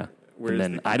 And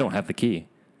then I don't have the key.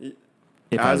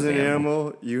 As an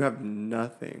animal, you have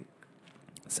nothing.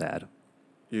 Sad.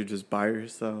 You're just by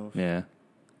yourself. Yeah.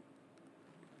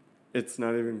 It's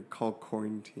not even called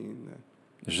quarantine then.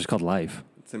 It's just called life.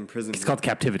 It's imprisonment. It's called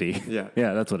captivity. Yeah.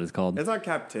 Yeah, that's what it's called. It's not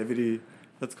captivity.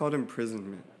 That's called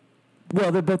imprisonment.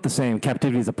 Well, they're both the same.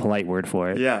 Captivity is a polite word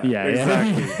for it. Yeah,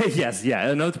 exactly. Yes,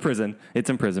 yeah. No, it's prison. It's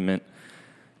imprisonment.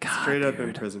 God, straight up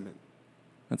imprisonment.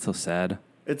 That's so sad.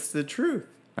 It's the truth.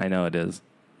 I know it is.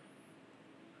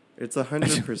 It's 100%. It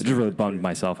just really bummed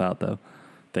myself out, though,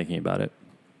 thinking about it.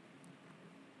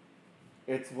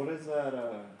 It's, what is that,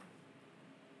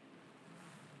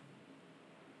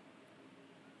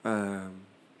 not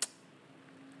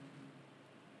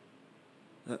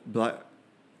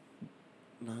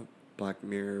Black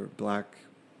Mirror, Black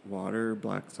Water,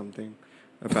 Black something,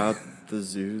 about the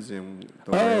zoos and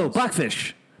the whales.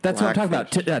 Blackfish. That's what I'm talking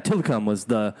about. Tillicum was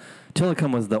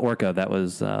the orca that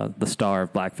was the star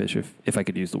of Blackfish, if I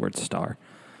could use the word star.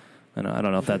 I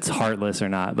don't know if that's heartless or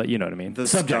not, but you know what I mean. The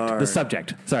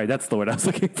subject. Sorry, that's the word I was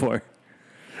looking for.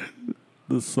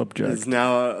 The subject. Is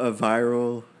now a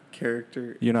viral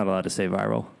character. You're not allowed to say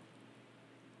viral.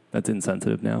 That's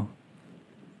insensitive now.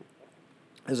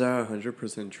 Is that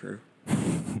 100% true?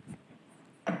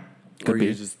 Could be.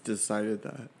 You just decided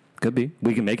that? Could be.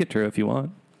 We can make it true if you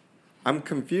want. I'm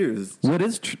confused. What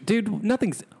is dude,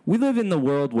 nothing's... We live in the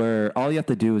world where all you have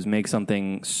to do is make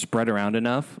something spread around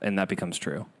enough, and that becomes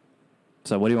true.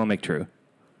 So what do you want to make true?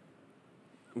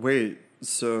 Wait,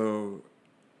 so...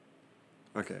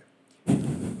 Okay.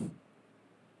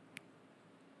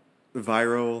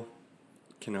 Viral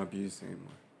cannot be used anymore.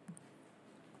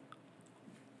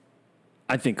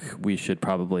 I think we should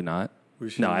probably not. We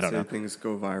should I don't know. Things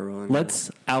go viral. Anymore. Let's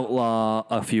outlaw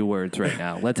a few words right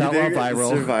now. Let's outlaw viral.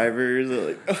 Survivors are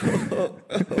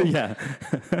like, yeah.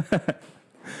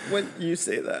 When you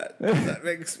say that, that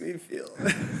makes me feel.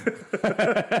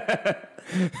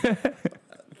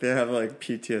 They have like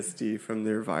PTSD from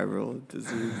their viral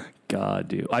disease. God,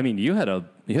 dude. I mean, you had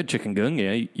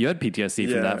chikungunya. You had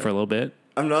PTSD from that for a little bit.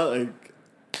 I'm not like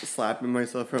slapping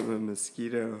myself from a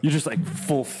mosquito. You just like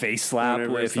full face slap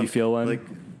if you feel one. Like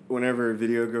whenever a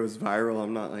video goes viral,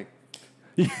 I'm not like.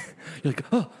 You're like,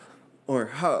 oh. Or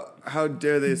how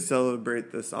dare they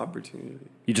celebrate this opportunity?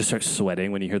 You just start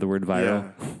sweating when you hear the word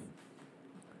viral. Yeah.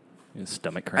 Your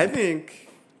stomach cramp. I think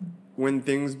when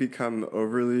things become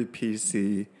overly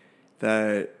PC,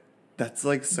 that's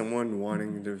like someone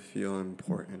wanting to feel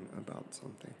important about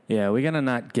something. Yeah, we gotta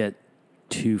not get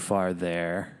too far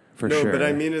there for sure. No, but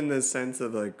I mean in the sense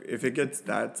of like if it gets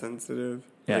that sensitive,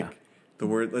 like the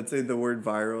word, let's say the word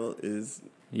viral is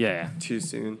too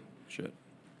soon. Shit.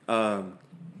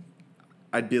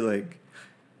 I'd be like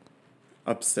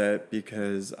upset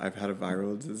because I've had a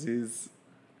viral disease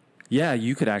Yeah,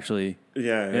 you could actually.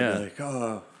 Yeah. Yeah. Like,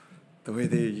 oh, the way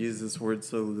they use this word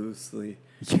so loosely.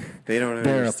 They don't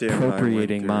They're understand what I went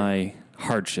appropriating through. my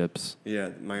hardships.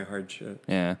 Yeah, my hardship.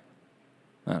 Yeah.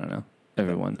 I don't know.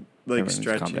 Everyone needs to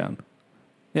stretching. calm down.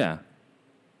 Yeah.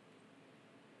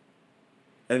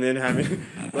 And then having,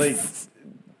 like,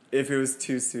 if it was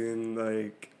too soon,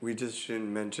 like, we just shouldn't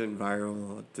mention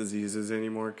viral diseases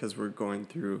anymore because we're going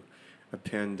through a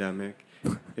pandemic.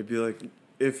 It'd be like,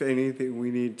 if anything,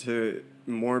 we need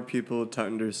more people to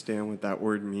understand what that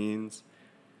word means.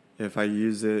 If I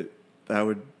use it, that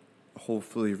would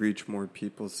hopefully reach more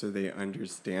people so they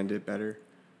understand it better.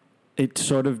 It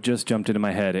sort of just jumped into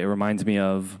my head. It reminds me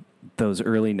of those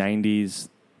early 90s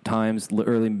times,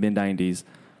 early mid-90s,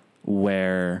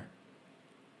 where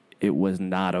it was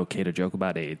not okay to joke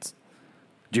about AIDS.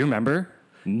 Do you remember?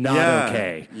 Not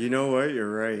okay. You know what?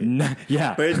 You're right.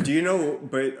 Yeah. But do you know,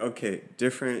 okay,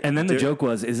 different. And then the joke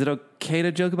was, is it okay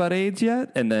to joke about AIDS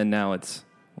yet? And then now it's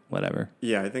whatever.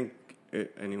 Yeah, I think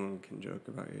anyone can joke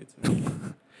about AIDS.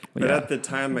 But at the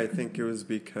time, I think it was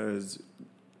because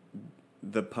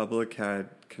the public had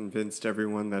convinced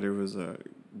everyone that it was a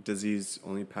disease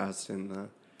only passed in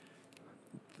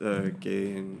the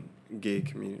gay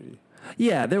community.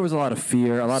 Yeah, there was a lot of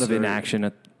fear, a lot of inaction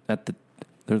at the.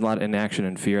 There was a lot of inaction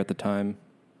and fear at the time.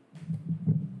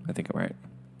 I think I'm right.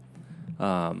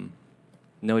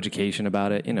 No education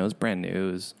about it. You know, it was brand new.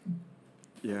 It was,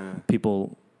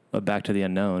 people back to the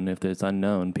unknown. If it's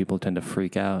unknown, people tend to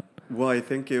freak out. Well, I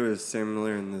think it was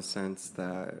similar in the sense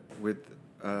that with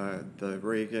the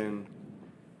Reagan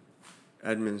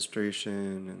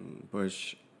administration and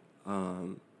Bush,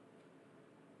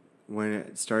 when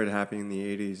it started happening in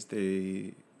the 80s,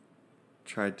 they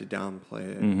tried to downplay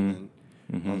it and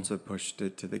also pushed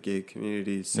it to the gay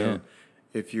community. So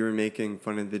if you were making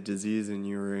fun of the disease and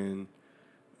you were in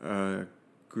a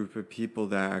group of people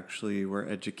that actually were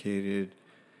educated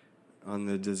on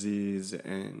the disease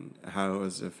and how it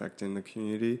was affecting the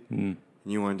community, and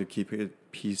you wanted to keep it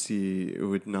PC, it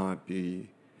would not be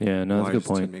that's a good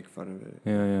point to make fun of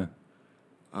it.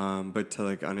 But to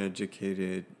like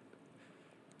uneducated,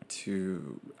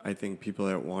 I think people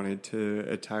that wanted to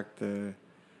attack the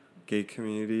gay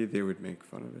community, they would make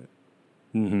fun of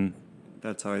it.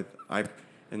 That's how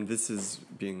and this is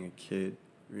being a kid,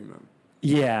 remember.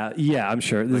 Yeah, I'm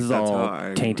sure. This is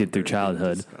all tainted through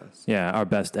childhood. Yeah, our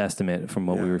best estimate from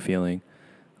what we were feeling.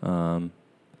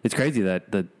 It's crazy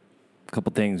that the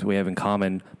couple things we have in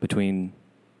common between,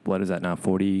 what is that now,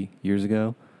 40 years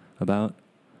ago? About?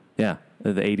 Yeah,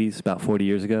 the 80s, about 40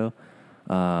 years ago.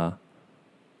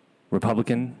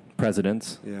 Republican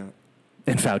presidents. Yeah.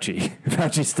 And Fauci.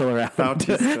 Fauci's still around.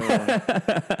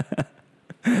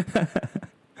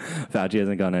 Fauci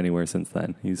hasn't gone anywhere since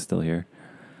then. He's still here.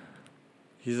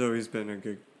 He's always been a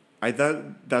good...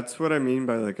 that's what I mean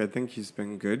by, like, I think he's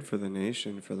been good for the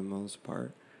nation for the most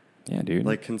part. Yeah, dude.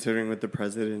 Like, considering what the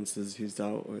presidencies he's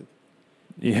dealt with.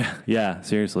 Yeah,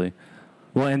 seriously.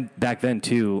 Well, and back then,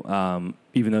 too,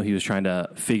 even though he was trying to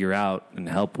figure out and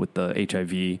help with the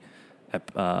HIV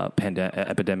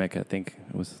epidemic, I think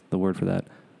was the word for that.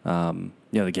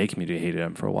 The gay community hated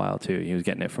him for a while, too. He was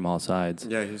getting it from all sides.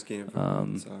 Yeah, he was getting it from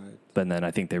all sides. But then I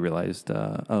think they realized,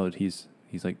 he's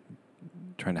like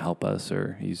trying to help us,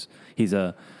 or he's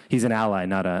an ally,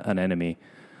 not an enemy.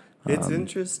 It's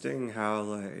interesting how,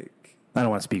 like... I don't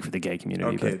want to speak for the gay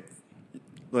community. Okay,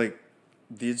 like,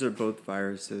 these are both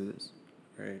viruses,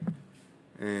 right?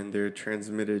 And they're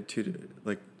transmitted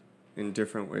in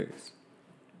different ways.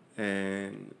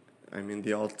 And, I mean,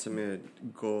 the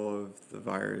ultimate goal of the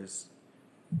virus,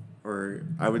 or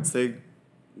I would say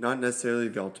not necessarily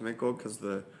the ultimate goal, because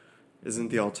isn't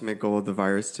the ultimate goal of the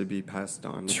virus to be passed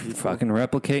on to people? Fucking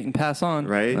replicate and pass on.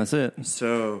 Right? That's it.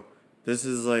 So this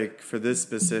is like, for this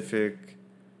specific,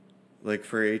 like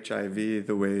for HIV,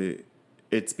 the way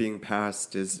it's being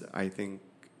passed is, I think,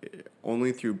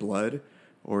 only through blood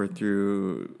or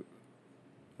through,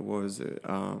 what was it?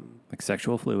 Like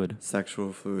sexual fluid.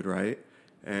 Sexual fluid, right?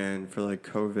 And for like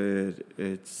COVID,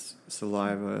 it's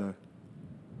saliva.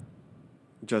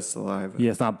 Just saliva.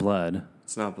 Yeah, it's not blood.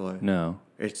 It's not blood. No.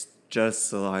 It's just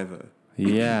saliva.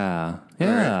 Yeah.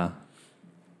 Yeah. Right.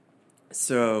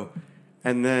 So,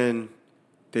 and then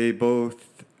they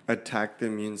both attack the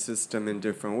immune system in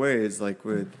different ways. Like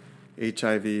with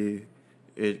HIV,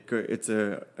 it's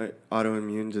a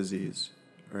autoimmune disease,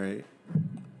 right?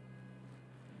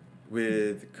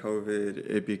 With COVID,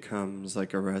 it becomes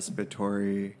like a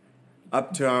respiratory,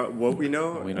 up to what we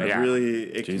know, really,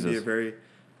 it can be a very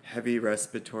heavy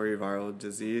respiratory viral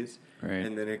disease. Right.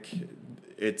 And then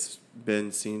it's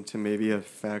been seen to maybe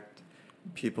affect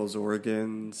people's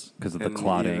organs because of the and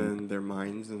clotting, even their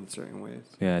minds in certain ways.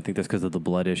 Yeah, I think that's because of the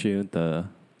blood issue. The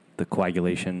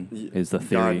coagulation is the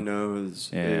theory. God knows.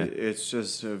 Yeah. It's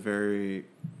just a very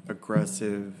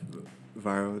aggressive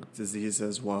viral disease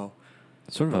as well.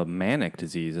 Sort of a manic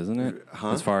disease, isn't it?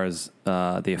 Huh? As far as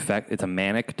the effect, it's a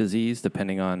manic disease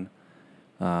depending on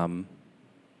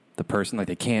the person. Like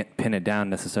they can't pin it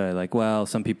down necessarily. Like, well,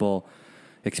 some people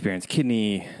experience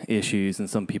kidney issues, and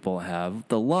some people have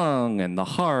the lung and the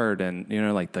heart, and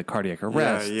like the cardiac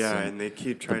arrest. Yeah, and they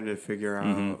keep trying to figure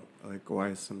out like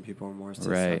why some people are more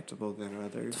susceptible than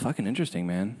others. It's fucking interesting,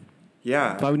 man. Yeah,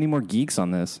 That's why we need more geeks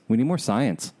on this. We need more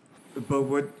science. But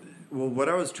what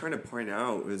I was trying to point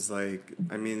out was like,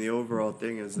 I mean, the overall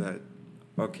thing is that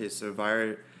okay, so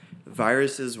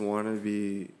viruses want to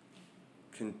be,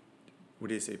 what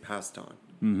do you say, passed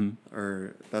on,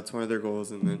 or that's one of their goals,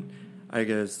 and then I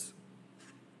guess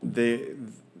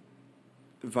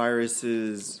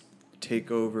viruses take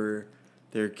over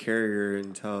their carrier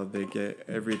until they get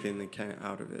everything they can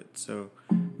out of it. So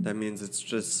that means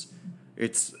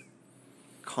it's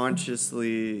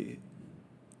consciously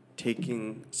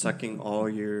sucking all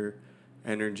your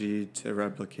energy to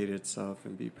replicate itself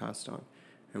and be passed on.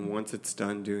 And once it's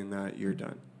done doing that, you're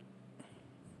done.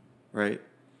 Right?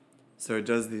 So it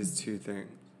does these two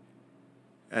things.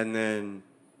 And then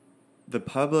the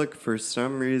public, for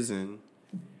some reason,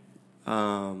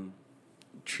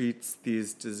 treats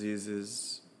these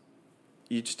diseases,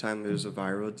 each time there's a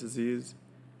viral disease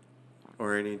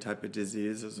or any type of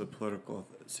disease, as a political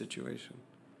situation.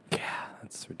 Yeah,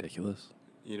 that's ridiculous.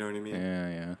 You know what I mean?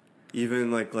 Yeah.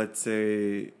 Even like, let's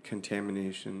say,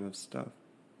 contamination of stuff.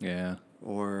 Yeah.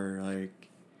 Or like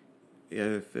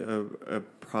if a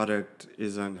product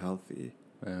is unhealthy.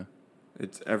 Yeah.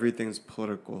 Everything's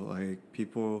political. Like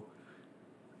people,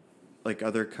 like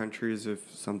other countries,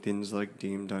 if something's like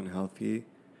deemed unhealthy,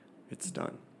 it's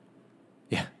done.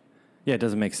 Yeah. Yeah, it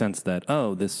doesn't make sense that,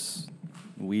 this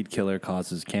weed killer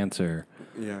causes cancer.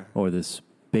 Yeah. Or this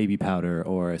baby powder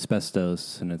or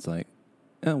asbestos, and it's like,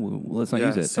 well, let's not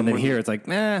use it. And then here it's like,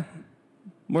 we're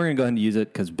going to go ahead and use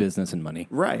it because business and money.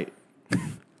 Right.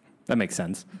 That makes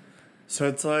sense. So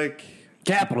it's like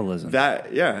capitalism.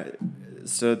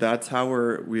 So that's how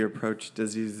we approach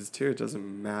diseases too. It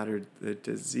doesn't matter the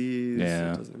disease.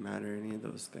 Yeah. It doesn't matter any of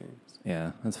those things.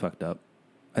 Yeah, that's fucked up.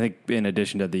 I think in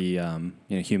addition to the,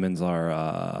 humans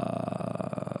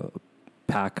are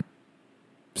pack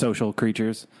social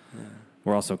creatures. Yeah.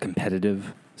 We're also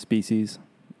competitive species.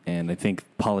 And I think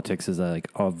politics is a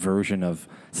version of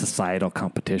societal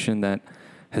competition that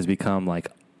has become like,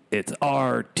 it's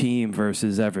our team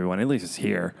versus everyone. At least it's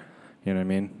here. You know what I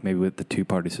mean? Maybe with the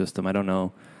two-party system. I don't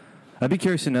know. I'd be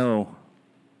curious to know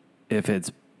if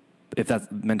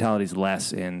that mentality is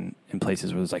less in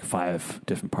places where there's like 5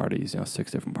 different parties,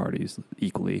 6 different parties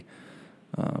equally.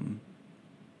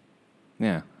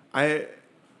 Yeah.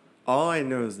 All I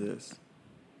know is this.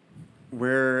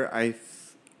 Where I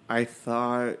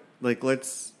thought, like,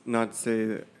 let's not say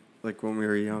that, like, when we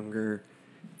were younger,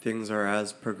 things are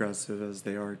as progressive as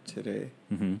they are today.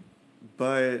 Mm-hmm.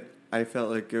 But I felt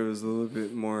like it was a little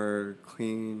bit more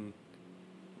clearly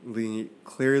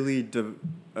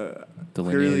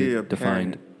apparent,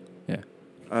 defined.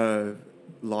 Yeah.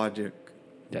 Logic.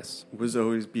 Yes. Was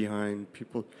always behind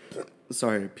people's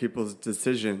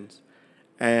decisions.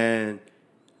 And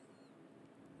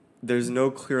there's no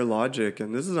clear logic,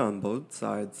 and this is on both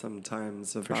sides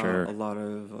sometimes about a lot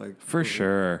of like... For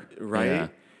sure. Right? Yeah.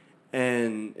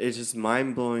 And it's just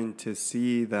mind-blowing to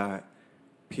see that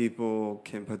people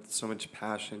can put so much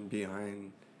passion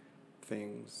behind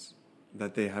things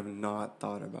that they have not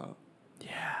thought about.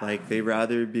 Yeah. Like, they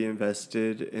rather be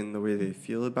invested in the way they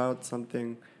feel about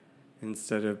something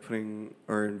instead of putting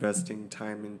or investing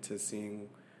time into seeing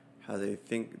how they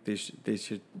think they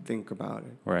should think about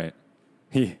it. Right.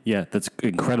 Yeah, that's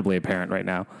incredibly apparent right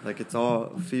now. Like, it's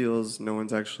all feels. No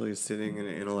one's actually sitting and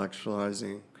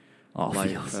intellectualizing all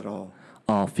life feels. at all.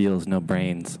 All feels, no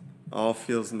brains. All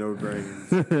feels, no brains.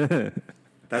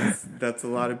 That's a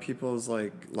lot of people's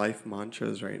like life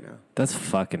mantras right now. That's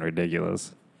fucking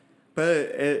ridiculous. But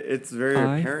it's very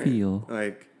apparent. I feel.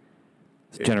 Like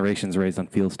generations raised on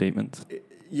feel statements.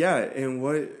 Yeah, and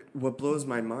what blows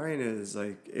my mind is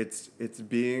like it's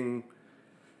being.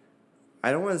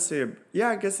 I don't want to say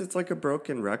I guess it's like a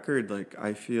broken record. Like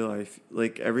I feel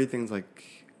like everything's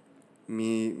like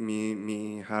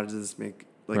me. How does this make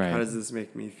How does this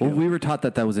make me feel? Well, we were taught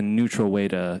that was a neutral way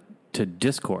to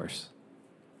discourse.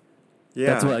 Yeah,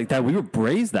 that's what that we were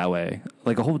raised that way.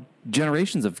 Like a whole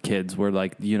generations of kids were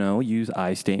like use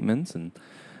I statements and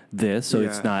this, so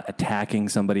it's not attacking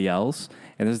somebody else.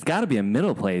 And there's got to be a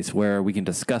middle place where we can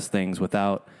discuss things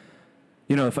without,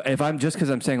 you know, if I'm just because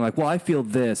I'm saying like, well, I feel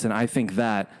this and I think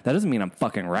that doesn't mean I'm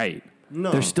fucking right.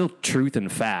 No. There's still truth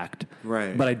and fact.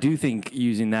 Right. But I do think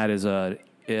using that as a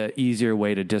easier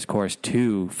way to discourse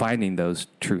to finding those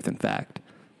truth and fact.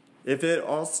 If it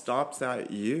all stops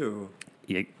at you,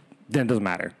 then it doesn't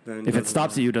matter. If it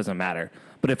stops at you, it doesn't matter.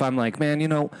 But if I'm like, man, you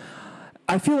know,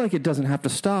 I feel like it doesn't have to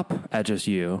stop at just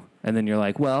you. And then you're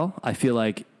like, well, I feel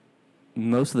like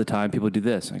most of the time people do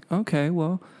this. Like, okay,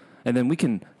 well, and then we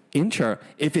can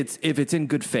if it's in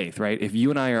good faith, right? If you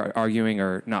and I are arguing,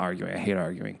 or not arguing, I hate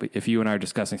arguing, but if you and I are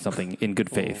discussing something in good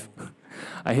faith,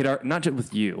 I hate not just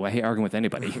with you. I hate arguing with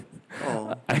anybody.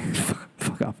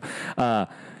 Fuck off.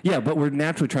 Yeah, but we're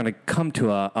naturally trying to come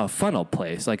to a funnel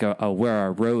place, like a where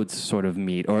our roads sort of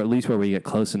meet, or at least where we get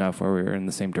close enough where we're in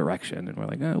the same direction, and we're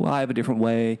like, oh, well, I have a different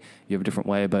way, you have a different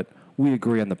way, but we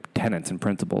agree on the tenets and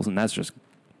principles, and that's just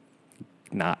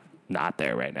not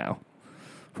there right now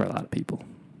for a lot of people.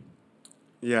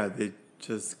 Yeah, they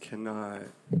just cannot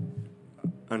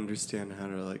understand how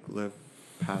to like live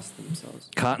past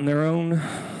themselves. Caught in their own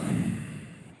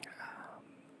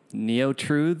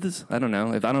neo-truths? I don't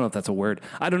know if that's a word.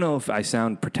 I don't know if I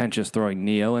sound pretentious throwing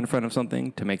neo in front of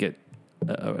something to make it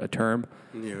a term.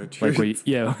 Neo-truths.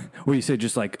 Like where you say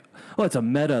just like, oh, it's a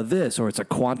meta this, or it's a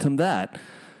quantum that.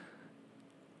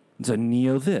 It's a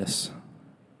neo this.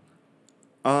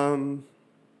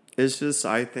 It's just,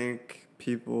 I think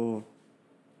people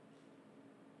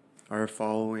are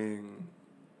following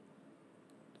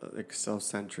like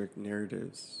self-centric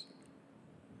narratives,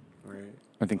 right?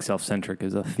 I think self-centric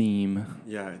is a theme.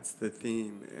 Yeah, it's the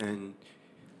theme. And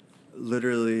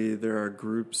literally there are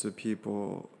groups of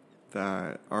people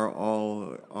that are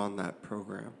all on that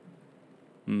program.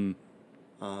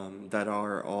 That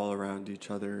are all around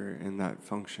each other, and that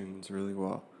functions really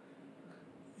well.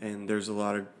 And there's a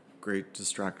lot of great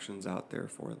distractions out there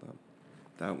for them.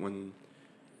 That when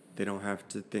they don't have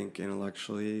to think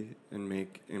intellectually and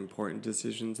make important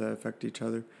decisions that affect each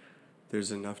other,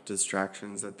 there's enough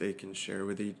distractions that they can share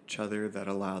with each other that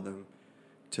allow them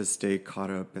to stay caught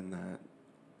up in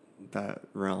that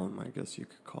realm, I guess you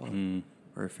could call it,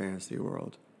 or fantasy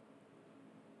world.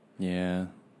 Yeah.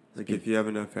 Like if you have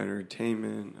enough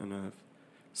entertainment, enough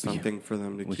something for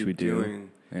them to keep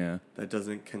doing, that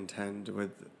doesn't contend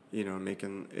with, you know,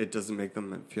 it doesn't make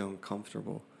them feel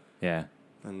uncomfortable. Yeah.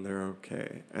 Then they're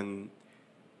okay. And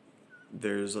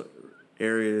there's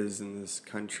areas in this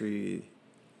country,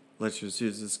 let's just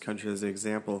use this country as an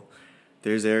example.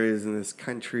 There's areas in this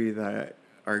country that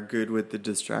are good with the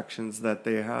distractions that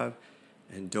they have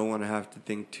and don't want to have to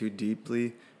think too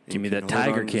deeply. Give me that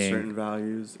Tiger King. Certain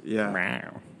values. Yeah.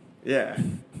 Wow. Yeah.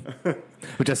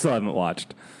 Which I still haven't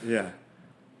watched. Yeah.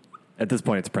 At this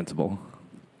point, it's principle.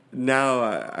 Now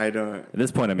I don't. At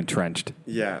this point, I'm entrenched.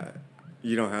 Yeah.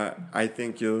 You don't have. I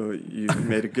think you've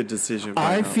made a good decision.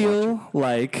 I feel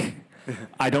like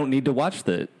I don't need to watch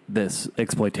this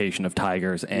exploitation of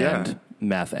tigers and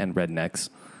meth and rednecks.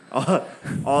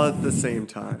 All at the same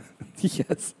time.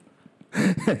 Yes.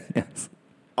 Yes.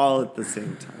 All at the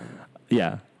same time.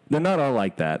 Yeah. They're not all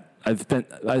like that. I've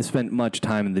spent much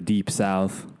time in the deep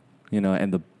South, you know,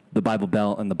 and the Bible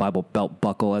Belt and the Bible Belt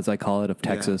buckle, as I call it, of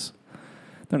Texas. Yeah.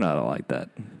 They're not all like that.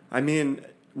 I mean,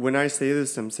 when I say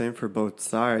this, I'm saying for both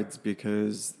sides,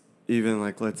 because even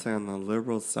like, let's say on the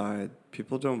liberal side,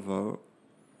 people don't vote.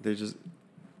 They just,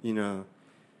 you know.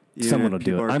 Someone will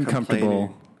do it. I'm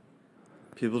comfortable.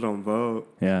 People don't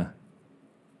vote. Yeah.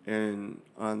 And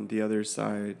on the other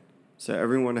side, so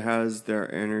everyone has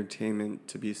their entertainment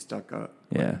to be stuck up.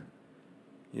 Yeah.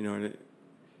 You know,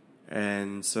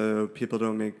 and so people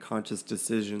don't make conscious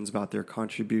decisions about their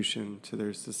contribution to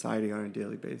their society on a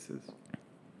daily basis.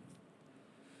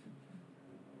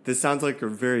 This sounds like a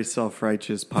very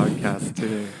self-righteous podcast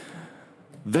today.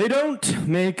 They don't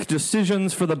make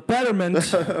decisions for the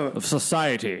betterment of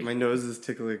society. My nose is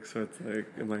tickling, so it's like,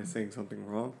 am I saying something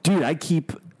wrong? Dude, I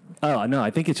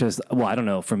think it's just, well, I don't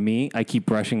know. For me, I keep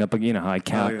brushing up, you know how I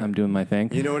count, I'm doing my thing.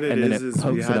 You know what it and is? Then it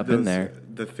pokes it up in there.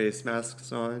 The face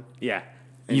masks on. Yeah.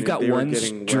 You've got one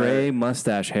stray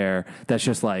mustache hair that's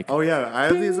just like... Oh, yeah. I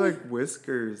have these, like,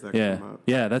 whiskers that come up.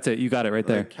 Yeah, that's it. You got it right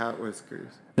there. Like cat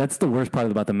whiskers. That's the worst part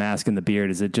about the mask and the beard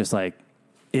is it just like...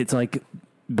 It's like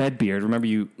bed beard. Remember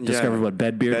you discovered what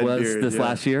bed beard was this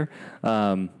last year?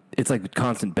 It's like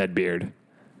constant bed beard.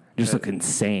 You just look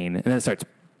insane. And then it starts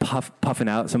puffing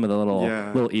out some of the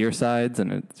little ear sides,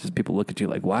 and it's just people look at you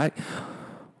like, why...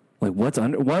 Like, what's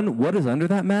under... One, what is under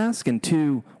that mask? And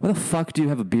two, what the fuck do you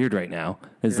have a beard right now?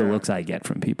 Is the looks I get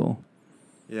from people.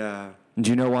 Yeah. Do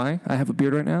you know why I have a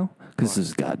beard right now? Because this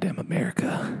is goddamn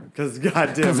America. Because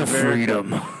goddamn Because of America. freedom.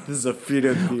 This is a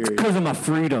freedom beard. Because of my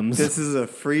freedoms. This is a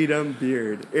freedom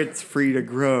beard. It's free to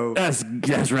grow. That's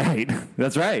right.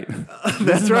 That's right. That's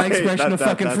This is my right. expression of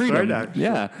fucking that's freedom. right, actually.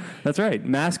 Yeah, that's right.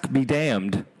 Mask be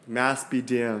damned. Mask be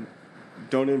damned.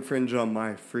 Don't infringe on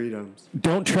my freedoms.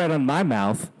 Don't tread on my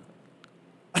mouth.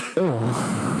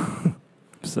 Oh. I'm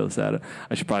so sad.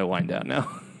 I should probably wind down now.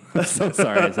 I'm so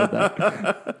sorry I said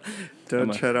that.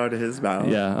 Don't tread on his mouth.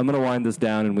 Yeah, I'm going to wind this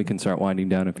down and we can start winding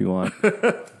down if you want.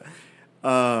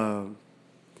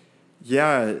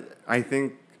 Yeah, I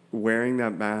think wearing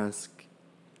that mask,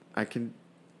 I can,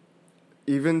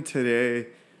 even today,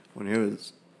 when it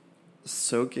was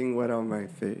soaking wet on my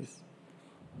face,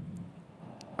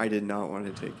 I did not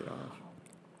want to take it off.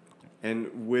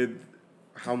 And with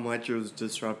how much it was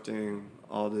disrupting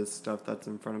all this stuff that's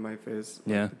in front of my face,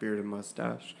 like the beard and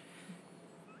mustache,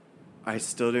 I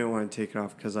still didn't want to take it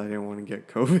off because I didn't want to get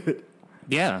COVID.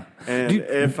 Yeah. And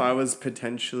if I was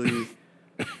potentially,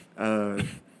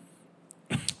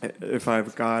 if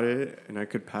I've got it and I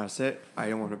could pass it, I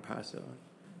don't want to pass it on.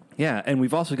 Yeah, and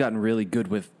we've also gotten really good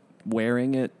with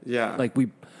wearing it. Yeah. Like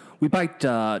we biked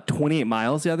 28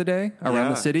 miles the other day around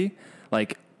the city,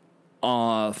 like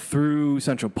through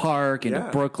Central Park into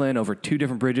Brooklyn over 2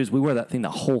 different bridges. We wore that thing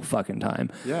the whole fucking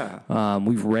time. Yeah.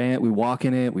 We walk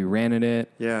in it, we ran in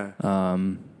it. Yeah.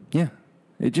 Yeah.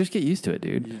 Just get used to it,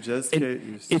 dude. You just get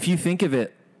used to it. If you think of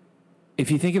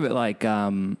it like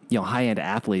high-end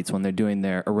athletes when they're doing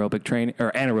their aerobic training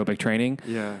or anaerobic training,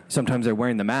 sometimes they're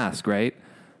wearing the mask, right?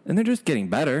 And they're just getting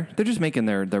better. They're just making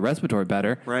their respiratory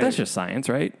better. Right. That's just science,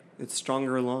 right? It's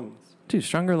stronger lungs. Dude,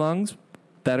 stronger lungs,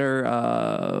 better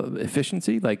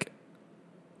efficiency, like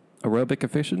aerobic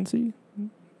efficiency.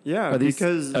 Yeah,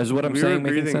 because is what I'm we saying were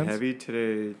making breathing sense? heavy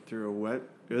today through a wet.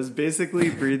 It was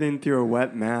basically breathing through a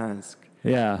wet mask.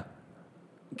 Yeah.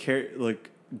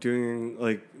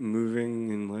 Doing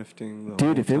moving and lifting. The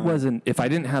Dude, whole time. if I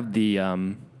didn't have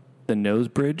the nose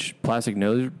bridge, plastic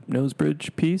nose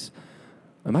bridge piece,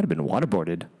 I might have been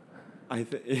waterboarded.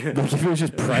 Like if it was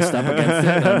just pressed up against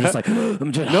it,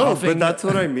 I'm just huffing, but that's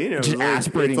what I mean. It was just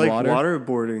aspirating it's like water.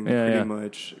 waterboarding pretty Yeah.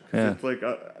 much. Yeah. It's like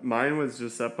mine was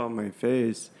just up on my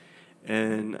face,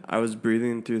 and I was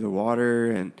breathing through the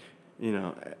water, and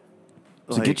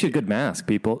So get you a good mask,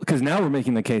 people, because now we're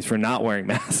making the case for not wearing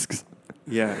masks.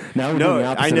 Yeah. Now we're doing the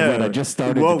opposite of what I just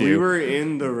started to do. Well, we were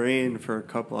in the rain for a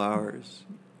couple hours.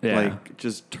 Yeah. Like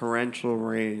just torrential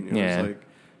rain. It was like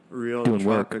real doing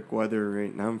tropic weather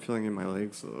rain. Now I'm feeling it in my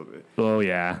legs a little bit. Oh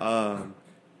yeah.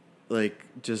 Like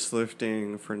just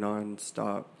lifting for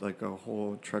nonstop, like a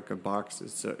whole truck of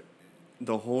boxes. So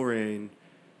the whole rain,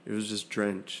 it was just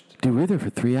drenched. Dude, we were there for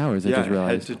 3 hours. I just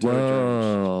realized. Head to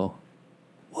toe drenched.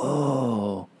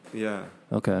 Whoa. Yeah.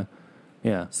 Okay.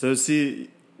 Yeah. So see,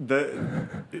 we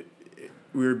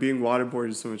were being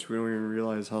waterboarded so much we don't even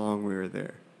realize how long we were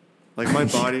there. Like my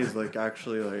body's like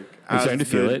actually like. You're starting to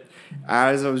feel it.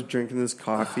 As I was drinking this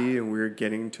coffee and we were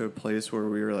getting to a place where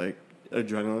we were like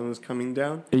adrenaline was coming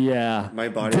down. Yeah. My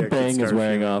body. The bang is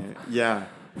wearing off. Yeah.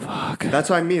 Fuck. That's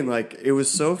what I mean. Like it was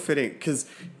so fitting because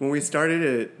when we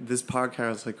started this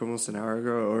podcast like almost an hour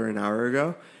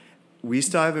ago, we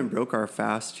still haven't broke our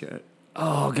fast yet.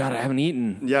 Oh God, I haven't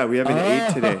eaten. Yeah, we haven't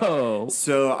ate today.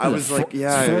 So I was like,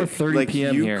 yeah, 4:30 like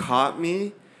p.m. you here. caught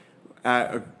me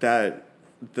at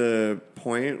the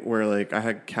point where like I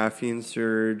had caffeine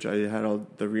surge. I had all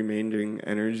the remaining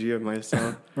energy of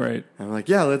myself. Right. And I'm like,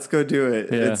 yeah, let's go do it.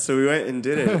 Yeah. And so we went and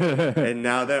did it. And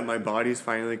now that my body's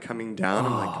finally coming down,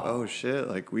 I'm like, oh shit,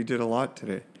 like we did a lot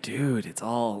today. Dude, it's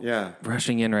all Yeah.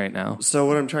 rushing in right now. So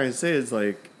what I'm trying to say is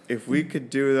like, if we could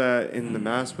do that and the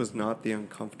mask was not the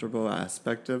uncomfortable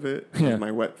aspect of it, Yeah. my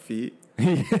wet feet.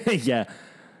 Yeah.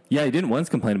 Yeah, you didn't once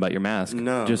complain about your mask.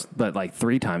 No. But like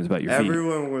 3 times about your feet.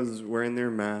 Everyone was wearing their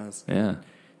mask. Yeah.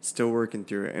 Still working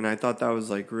through it. And I thought that was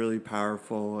like really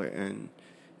powerful and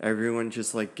everyone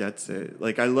just like gets it.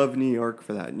 Like I love New York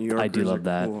for that. New Yorkers I do love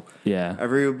that. Cool. Yeah.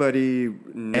 Everybody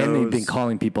knows. And they've been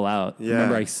calling people out. Yeah.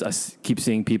 Remember, I keep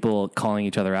seeing people calling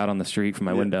each other out on the street from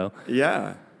my window.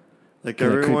 Yeah. Like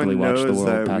Everyone everyone watch the knows world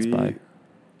that pass by.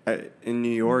 In New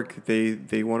York,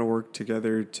 they want to work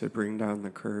together to bring down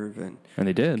the curve and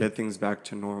they did. get things back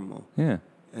to normal. Yeah.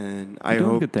 And I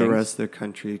hope the rest of the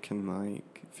country can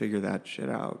like figure that shit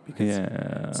out because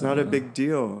it's not a big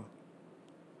deal.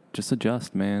 Just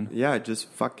adjust, man. Yeah, just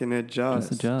fucking adjust.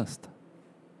 Just adjust.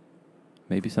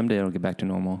 Maybe someday it'll get back to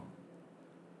normal.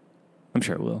 I'm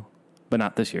sure it will, but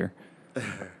not this year.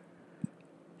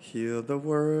 Heal the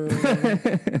world,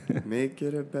 make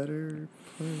it a better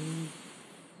place.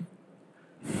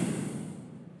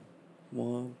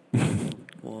 One.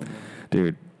 Whoa.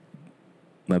 Dude,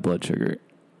 my blood sugar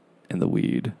and the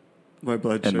weed My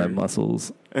blood and sugar. my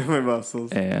muscles. And my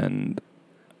muscles. And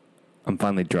I'm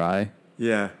finally dry.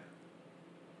 Yeah.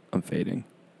 I'm fading.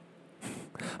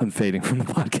 I'm fading from the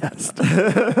podcast.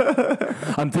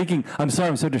 I'm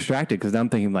so distracted because now I'm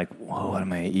thinking like, whoa, what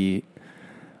am I going to eat?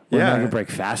 What am I going to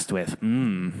break fast with?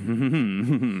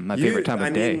 My favorite time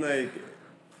of day. I mean, like,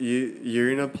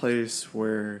 you're in a place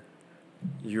where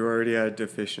you already had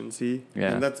deficiency.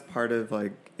 Yeah. And that's part of,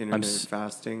 like, intermittent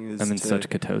fasting is I'm in to such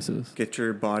ketosis. get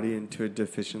your body into a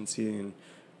deficiency. And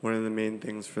one of the main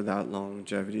things for that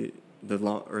longevity, the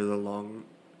long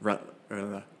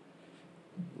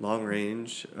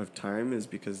range of time is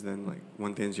because then, like,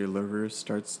 one thing is your liver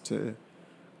starts to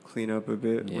clean up a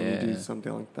bit when you do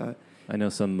something like that. I know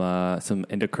some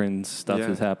endocrine stuff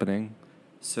is happening.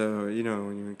 So, when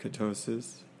you're in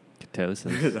ketosis. Ketosis?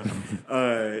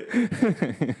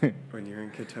 When you're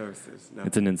in ketosis. No.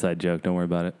 It's an inside joke. Don't worry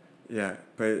about it. Yeah,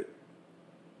 but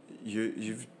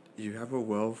you have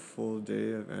a full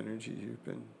day of energy you've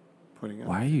been putting out.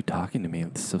 Why are you talking to me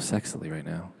so sexily right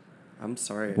now? I'm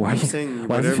sorry. Why I'm saying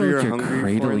why whatever does it feel you're like you're hungry for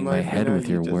cradling in my life, head with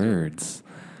your deserve. words?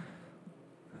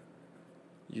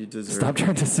 You deserve. Stop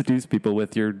trying to seduce people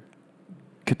with your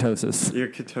ketosis. Your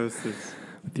ketosis.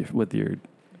 With your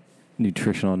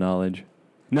nutritional knowledge.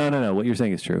 No. What you're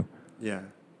saying is true. Yeah.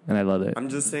 And I love it. I'm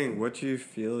just saying what you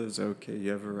feel is okay.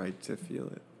 You have a right to feel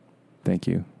it. Thank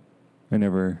you. I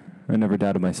never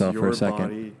doubted myself for a second.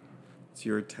 It's your body. It's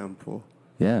your temple.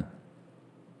 Yeah.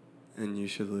 And you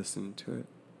should listen to it.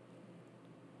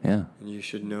 Yeah. And you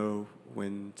should know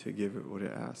when to give it what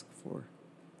it asks for.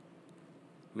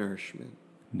 Nourishment.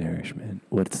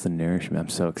 What's the nourishment? I'm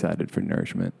so excited for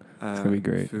nourishment. It's going to be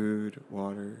great. Food,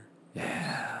 water.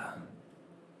 Yeah.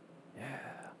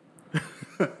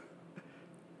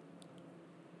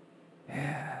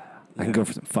 I can go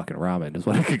for some fucking ramen is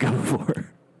what I could go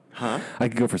for. Huh? I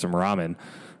could go for some ramen.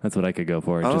 That's what I could go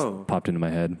for. It just popped into my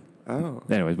head. Oh.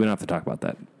 Anyways, we don't have to talk about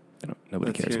that.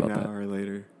 Nobody cares about that. An hour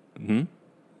later. Hmm?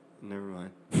 Never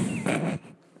mind.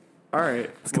 All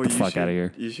right. Let's get the fuck out of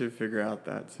here. You should figure out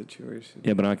that situation.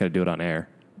 Yeah, but I'm not going to do it on air.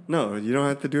 No, you don't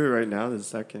have to do it right now this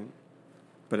second.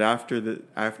 But after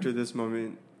this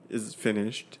moment is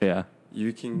finished, yeah,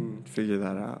 you can figure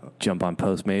that out. Jump on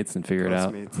Postmates and figure it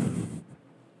out.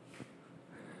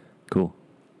 Cool.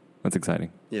 That's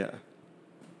exciting. Yeah.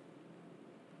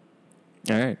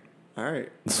 All right.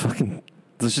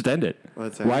 Let's just end it.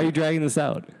 Why are you dragging this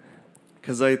out?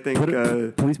 Because I think...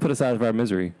 please put us out of our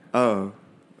misery. Oh.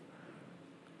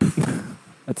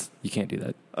 You can't do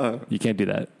that. Oh. You can't do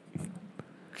that.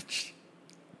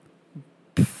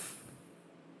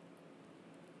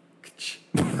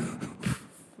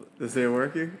 Is it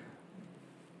working?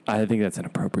 I think that's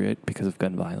inappropriate because of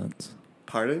gun violence.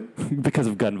 Pardon? Because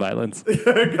of gun violence.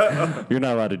 You're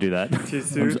not allowed to do that. Too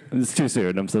soon? It's too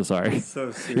soon. I'm so sorry.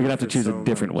 So soon. You're going to have to choose a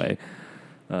different way.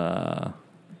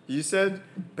 You said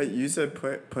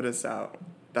put us out.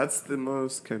 That's the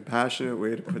most compassionate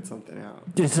way to put something out.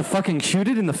 It's to fucking shoot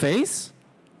it in the face?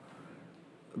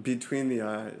 Between the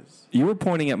eyes. You were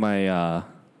pointing at my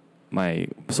my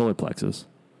solar plexus,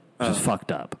 which is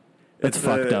fucked up. It's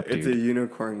fucked up, dude. It's a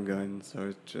unicorn gun, so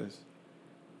it just...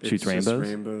 Shoots rainbows?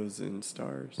 Just rainbows and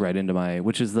stars. Right into my...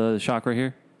 Which is the chakra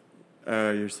here?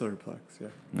 Your solar plex, yeah.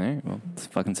 All right, well, it's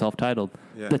fucking self-titled.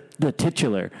 Yeah. The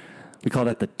titular. We call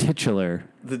that the titular.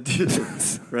 The titular.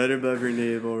 Right above your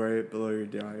navel, right below your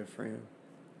diaphragm.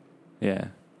 Yeah.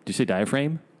 Did you say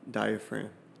diaphragm? Diaphragm.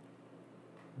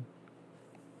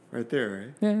 Right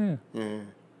there, right? Yeah.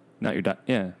 Not your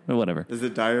yeah, whatever. Is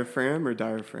it diaphragm or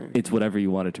diaphragm? It's whatever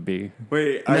you want it to be.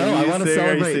 Wait, I want to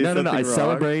celebrate.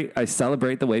 No. I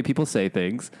celebrate the way people say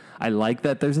things. I like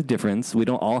that there's a difference. We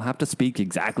don't all have to speak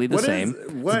exactly the same.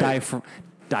 What?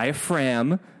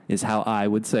 Diaphragm is how I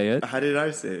would say it. How did I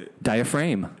say it?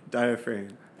 Diaphragm.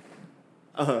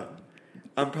 I'm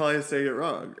probably saying it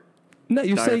wrong. No,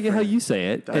 you're saying it how you say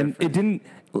it. And it didn't...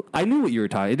 I knew what you were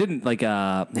talking. It didn't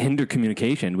hinder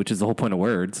communication, which is the whole point of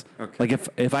words. Okay. Like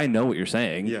if I know what you're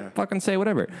saying, fucking say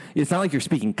whatever. It's not like you're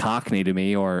speaking Cockney to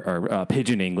me or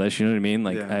Pidgin English. You know what I mean?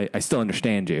 Like I still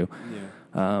understand you.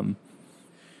 Yeah.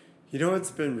 You know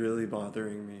what's been really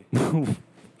bothering me?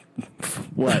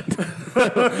 What?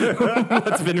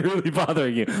 What's been really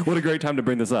bothering you? What a great time to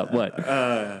bring this up.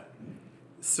 What?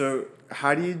 So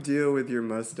how do you deal with your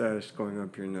mustache going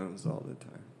up your nose all the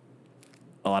time?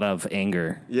 A lot of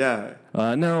anger. Yeah.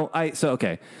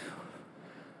 Okay.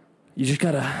 You just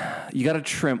gotta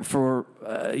trim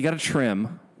you gotta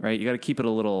trim, right? You gotta keep it a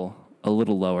little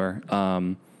lower.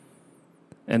 And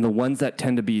And the ones that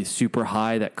tend to be super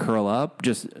high that curl up,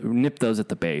 just nip those at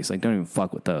the base. Like, don't even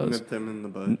fuck with those. Nip them in the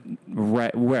butt.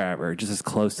 Right, wherever, just as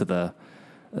close to the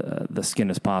skin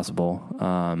as possible.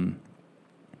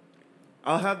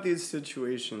 I'll have these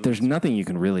situations. There's nothing you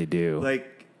can really do.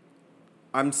 Like,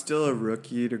 I'm still a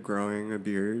rookie to growing a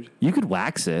beard. You could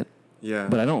wax it. Yeah.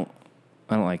 But I don't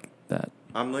like that.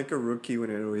 I'm like a rookie when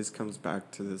it always comes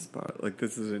back to this spot. Like,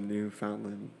 this is a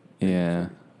Newfoundland. Yeah.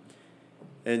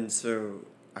 And so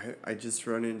I just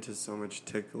run into so much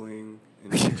tickling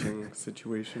and itching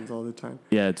situations all the time.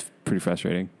 Yeah, it's pretty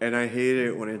frustrating. And I hate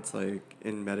it when it's like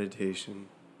in meditation.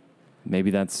 Maybe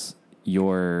that's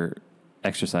your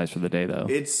exercise for the day, though.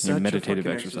 It's such meditative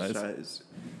a fucking exercise.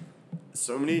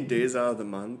 So many days out of the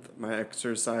month, my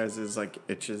exercise is like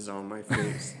itches on my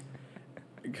face.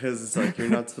 Because it's like you're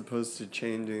not supposed to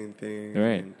change anything.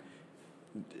 Right. And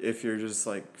if you're just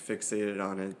like fixated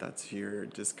on it, that's your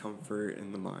discomfort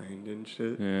in the mind and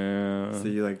shit. Yeah. So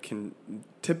you like can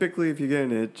typically if you get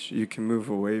an itch, you can move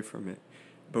away from it.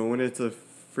 But when it's a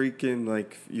freaking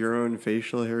like your own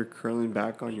facial hair curling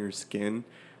back on your skin,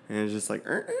 and it's just like,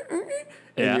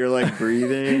 and you're like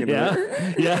breathing. And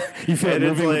yeah. You feel it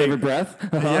moving with every breath.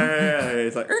 Uh-huh. Yeah.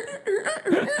 It's like,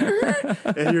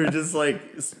 and you're just like,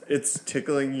 it's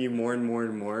tickling you more and more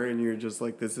and more, and you're just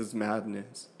like, this is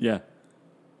madness. Yeah.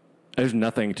 There's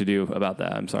nothing to do about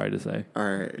that. I'm sorry to say. All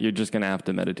right. You're just gonna have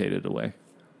to meditate it away.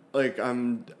 Like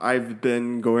I've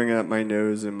been going at my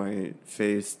nose and my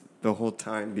face the whole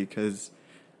time because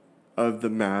of the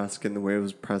mask and the way it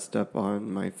was pressed up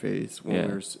on my face when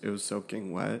it was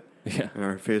soaking wet. Yeah. And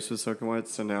our face was soaking wet,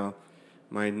 so now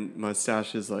my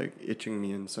mustache is like itching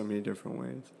me in so many different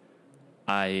ways.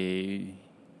 I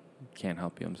can't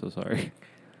help you. I'm so sorry.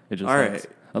 It just all right.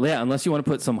 Oh, yeah, unless you want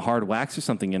to put some hard wax or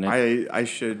something in it. I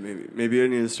should maybe I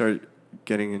need to start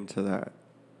getting into that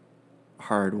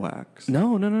hard wax.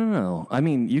 No. I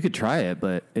mean, you could try it,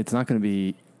 but it's not going to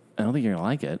be. I don't think you're going to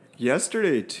like it.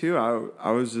 Yesterday too,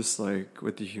 I was just like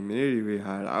with the humidity we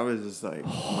had. I was just like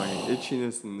my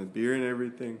itchiness in the beard and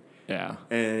everything. Yeah.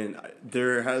 And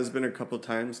there has been a couple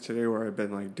times today where I've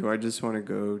been like, do I just want to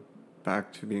go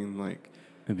back to being like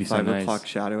 5 o'clock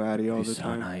shadow addy all the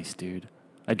time? So nice, dude.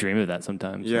 I dream of that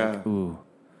sometimes. Yeah. Like, ooh,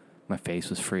 my face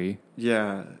was free.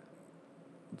 Yeah.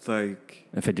 It's like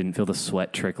if I didn't feel the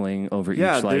sweat trickling over each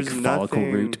there's follicle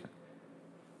nothing, root.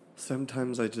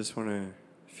 Sometimes I just want to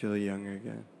feel young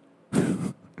again.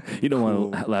 You don't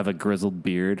want to have a grizzled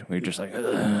beard where you're just like,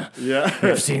 ugh, yeah,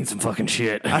 I've seen some fucking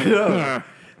shit. I know.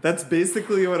 That's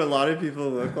basically what a lot of people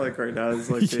look like right now.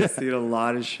 Is like they've seen a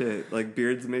lot of shit. Like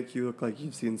beards make you look like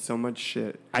you've seen so much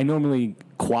shit. I normally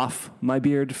coiffe my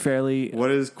beard fairly. What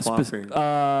is coiffing?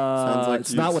 Sounds like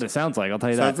it's not what it sounds like. I'll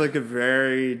tell you that. Sounds like a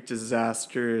very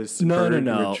disastrous no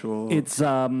ritual. It's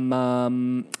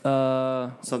something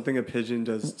a pigeon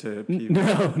does to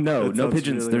people. No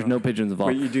pigeons. Really There's no pigeons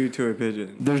involved. What you do to a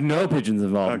pigeon? There's no pigeons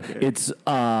involved. Okay. It's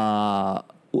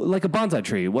like a bonsai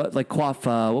tree. What like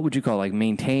coiffe? What would you call it? Like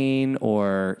maintain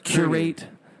or curate?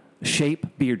 Shape,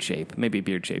 beard shape. Maybe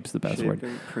beard shape's the best word.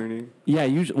 Pruning.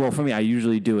 Yeah, well, for me, I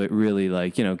usually do it really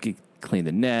like, clean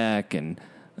the neck and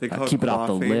keep it off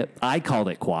the lip. I called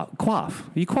it coiffe.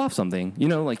 You coiffe something,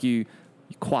 like you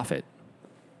coiffe it.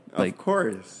 Like, of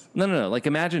course. No. Like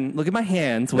imagine, look at my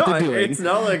hands, what they're doing. It's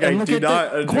not like I do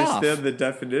not understand the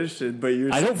definition, but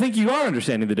I don't think you are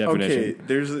understanding the definition. Okay,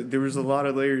 there was a lot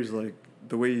of layers, like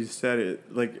the way you said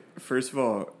it. Like, first of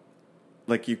all,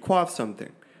 like you coiffe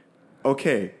something.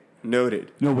 Okay.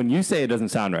 Noted. No, when you say it doesn't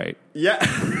sound right. Yeah.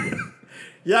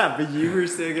 Yeah, but you were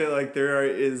saying it like there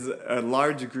is a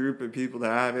large group of people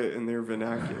that have it in their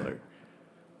vernacular.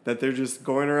 That they're just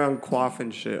going around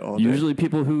quaffing shit all day. Usually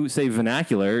people who say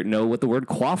vernacular know what the word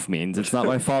coiffe means. It's not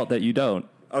my fault that you don't.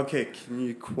 Okay, can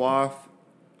you coiffe...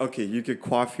 Okay, you could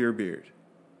coiffe your beard.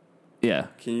 Yeah.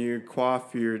 Can you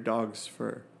coiffe your dog's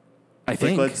fur? I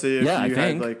think. Let's say if you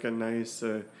had like a nice...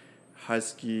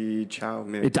 husky chow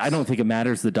mix. I don't think it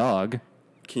matters the dog.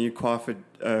 Can you coiffe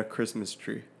a Christmas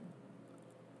tree?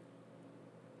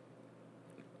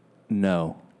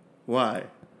 No. Why?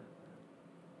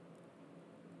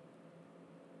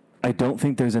 I don't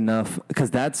think there's enough because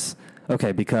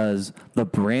because the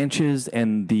branches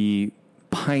and the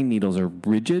pine needles are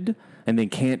rigid and you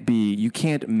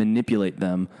can't manipulate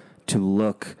them to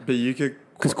look. But you could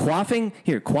because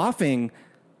coiffing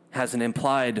has an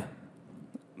implied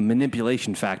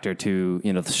manipulation factor to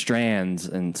the strands,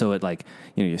 and so it like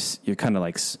you're kind of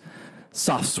like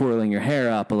soft swirling your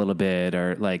hair up a little bit,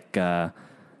 or like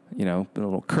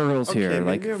little curls here. Maybe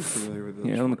like I'm familiar with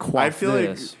this. let me coiffe I feel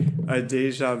this. like a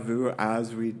deja vu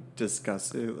as we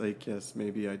discuss it. Like yes,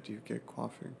 maybe I do get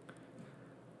coiffing.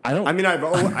 I mean,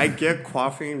 I get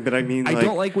quaffing, but I mean, I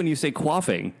don't like when you say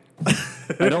quaffing.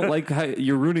 I don't like how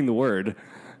you're ruining the word.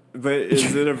 But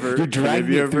is it a verb? You're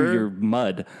dragging it through your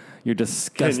mud. Your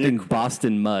disgusting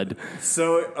Boston mud.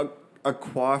 So a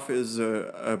quaff is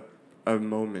a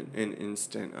moment, an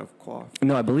instant of quaff.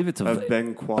 No, I believe it's a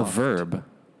verb.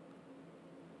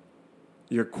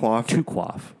 You're quaff. To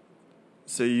quaff.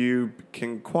 So you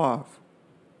can quaff,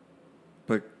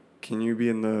 but can you be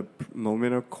in the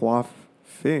moment of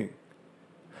quaffing?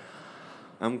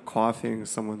 I'm quaffing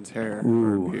someone's hair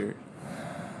or beard.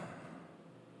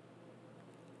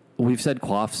 We've said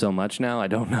quaff so much now, I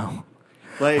don't know.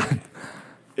 Like,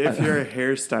 if you're a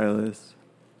hairstylist.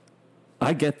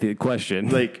 I get the question.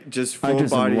 Like, just full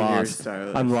body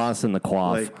hairstylist. I'm lost in the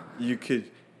quaff. Like, you could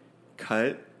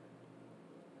cut,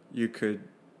 you could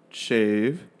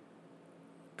shave,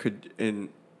 and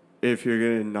if you're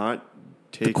going to not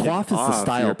take the quaff it is off, the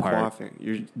style you're part. quaffing.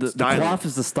 You're the quaff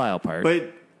is the style part.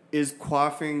 But is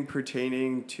quaffing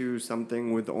pertaining to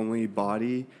something with only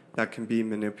body that can be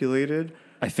manipulated?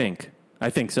 I think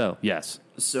so, yes.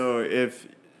 So if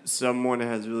someone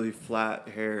has really flat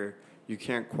hair, you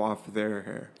can't quaff their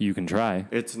hair. You can try.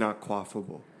 It's not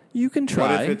quaffable. You can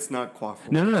try. What if it's not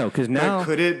quaffable? No, because now...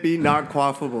 Could it be not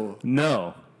quaffable?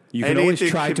 No. You can always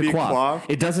try to quaff.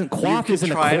 It doesn't quaff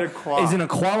isn't a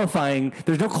qualifying.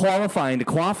 There's no qualifying to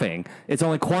quaffing. It's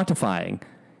only quantifying.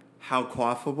 How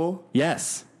quaffable?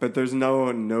 Yes. But there's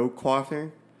no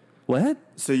quaffing? What?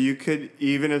 So you could,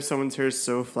 even if someone's hair is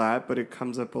so flat, but it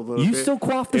comes up a little bit. You still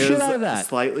quaff the shit out of that.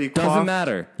 Slightly quaffed. Doesn't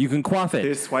matter. You can quaff it.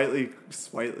 It's slightly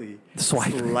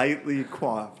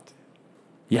quaffed.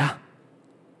 Yeah.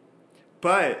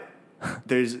 But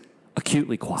there's...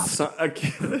 acutely quaffed.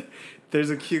 There's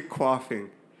acute quaffing.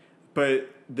 But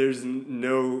there's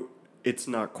no... It's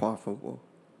not quaffable.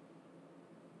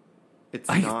 It's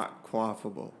not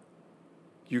quaffable.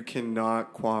 You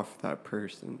cannot quaff that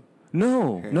person.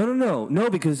 No,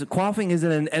 because quaffing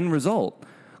isn't an end result.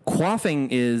 Quaffing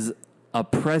is a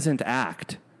present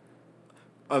act.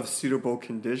 Of suitable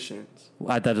conditions.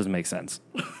 That doesn't make sense.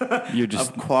 You're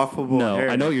just... of quaffable hair.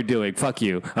 I know what you're doing. Fuck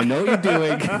you. I know what you're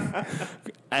doing.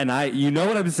 And you know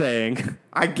what I'm saying.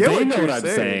 I get what you're I'm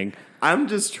saying. I'm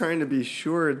just trying to be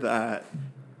sure that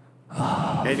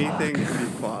anything can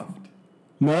be quaffed.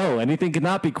 No, anything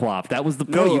cannot be quaffed. That was the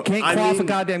point. No, you can't quaff a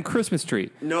goddamn Christmas tree.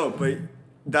 No, but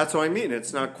that's what I mean.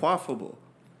 It's not quaffable.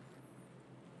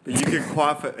 But you can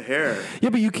quaff hair. Yeah,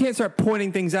 but you can't start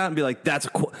pointing things out and be like, that's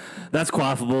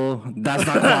quaffable. That's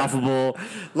not quaffable.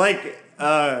 Like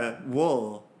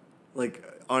wool, like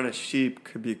on a sheep,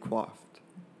 could be quaffed.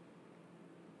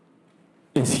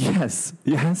 Yes.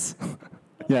 Yes,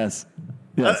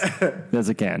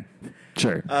 it can.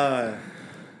 Sure.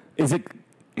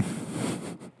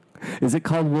 Is it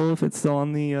called wool if it's still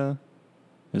on the...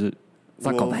 Is it... It's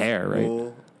not called hair, right?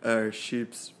 Wool,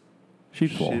 sheep's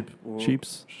wool.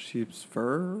 Sheep's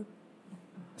fur?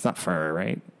 It's not fur,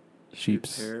 right?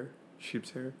 Sheep's hair.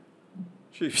 Sheep's hair?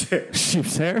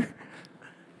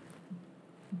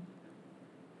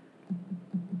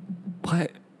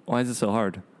 Why is it so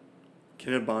hard?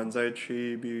 Can a bonsai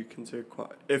tree be considered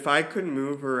if I could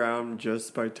move around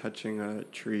just by touching a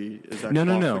tree, is that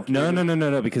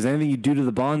No, because anything you do to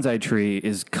the bonsai tree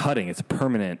is cutting. It's a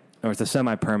permanent, or it's a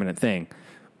semi-permanent thing.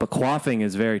 But quaffing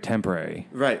is very temporary.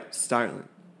 Right, styling.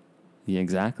 Yeah,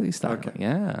 exactly, styling. Okay.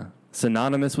 Yeah.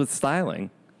 Synonymous with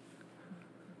styling.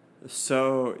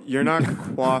 So you're not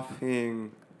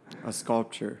quaffing a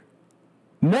sculpture?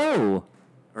 No.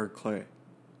 Or clay?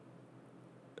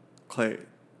 Clay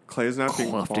is not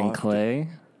being quaffed in clay?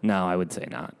 No, I would say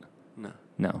not.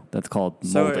 No, that's called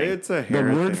molding. So it's a hair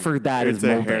thing. The word for that is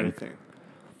molding. It's a hair thing.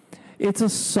 It's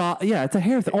it's a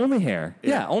hair thing. Only hair.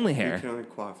 Yeah, only hair. You can only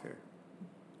quaff hair.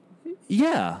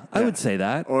 Yeah, I would say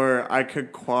that. Or I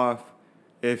could quaff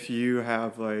if you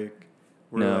have old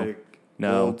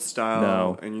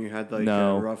style and you had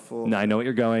a ruffle. No, I know what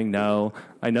you're going. No,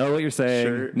 I know what you're saying.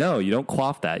 Shirt. No, you don't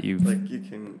quaff that. You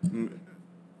can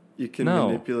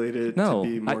manipulate it to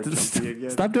be more jumpy again.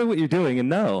 Stop doing what you're doing and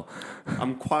no.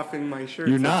 I'm quaffing my shirt.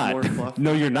 You're not.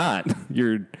 No, you're not.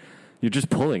 You're just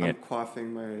pulling it. I'm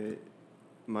quaffing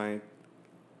my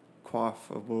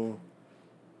quaffable.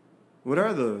 What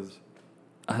are those?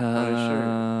 I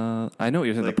know what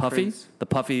you're saying. Like the puffy? prints? The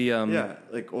puffy... yeah,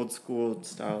 like old school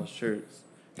style shirts.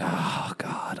 Oh,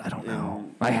 God, I don't know.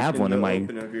 I have one in my...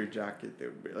 open of your jacket.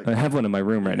 I have one in my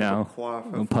room right now.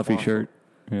 A puffy shirt.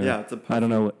 Yeah, it's a puffy. I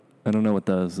don't know what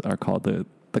those are called. The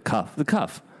cuff. The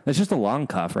cuff. It's just a long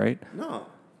cuff, right? No.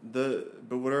 But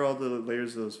what are all the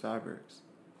layers of those fabrics?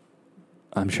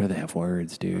 I'm sure they have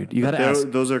words, dude. You got to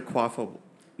ask. Those are quaffable.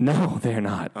 No, they're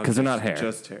not. Because they're not hair.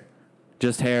 Just hair.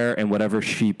 Just hair and whatever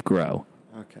sheep grow.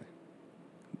 Okay.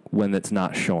 When it's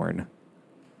not shorn.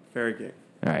 Fair game.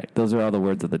 All right. Those are all the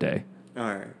words of the day. All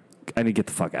right. I need to get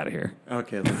the fuck out of here.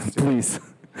 Okay, let's do Please.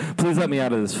 Please let me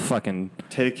out of this fucking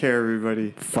Take care,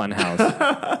 everybody. fun house.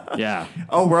 Yeah.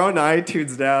 Oh, we're on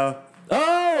iTunes now.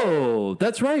 Oh,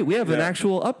 that's right. We have an Yeah.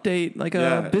 actual update, like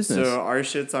a business. So our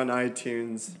shit's on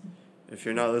iTunes. If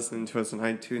you're not listening to us on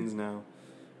iTunes now,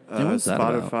 Yeah, what's that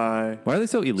about? Spotify, Why are they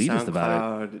so elitist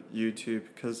about SoundCloud, YouTube,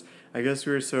 because I guess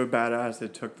we were so badass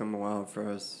it took them a while for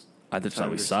us. it? I just to thought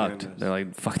we understand sucked. us. They're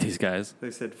like, fuck these guys.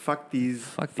 They said, "Fuck these,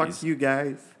 Fuck fuck these. you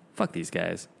guys, Fuck these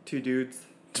guys. 2 dudes."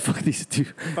 Fuck these two.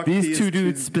 Fuck These two two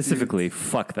dudes specifically.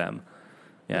 Fuck them.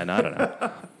 Yeah, no, I don't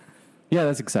know. Yeah,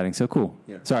 that's exciting. So cool.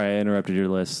 Yeah. Sorry, I interrupted your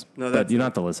list. No, but that's you don't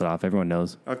have to list it off. Everyone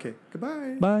knows. Okay,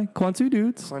 goodbye. Bye. Kwansu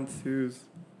dudes. Kwansus.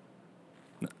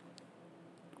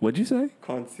 What'd you say?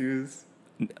 Kwansus.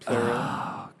 Plural.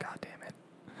 Oh, God damn it.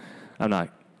 I'm not.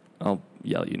 I'll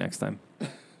yell at you next time.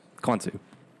 Kwansu.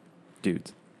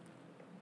 Dudes.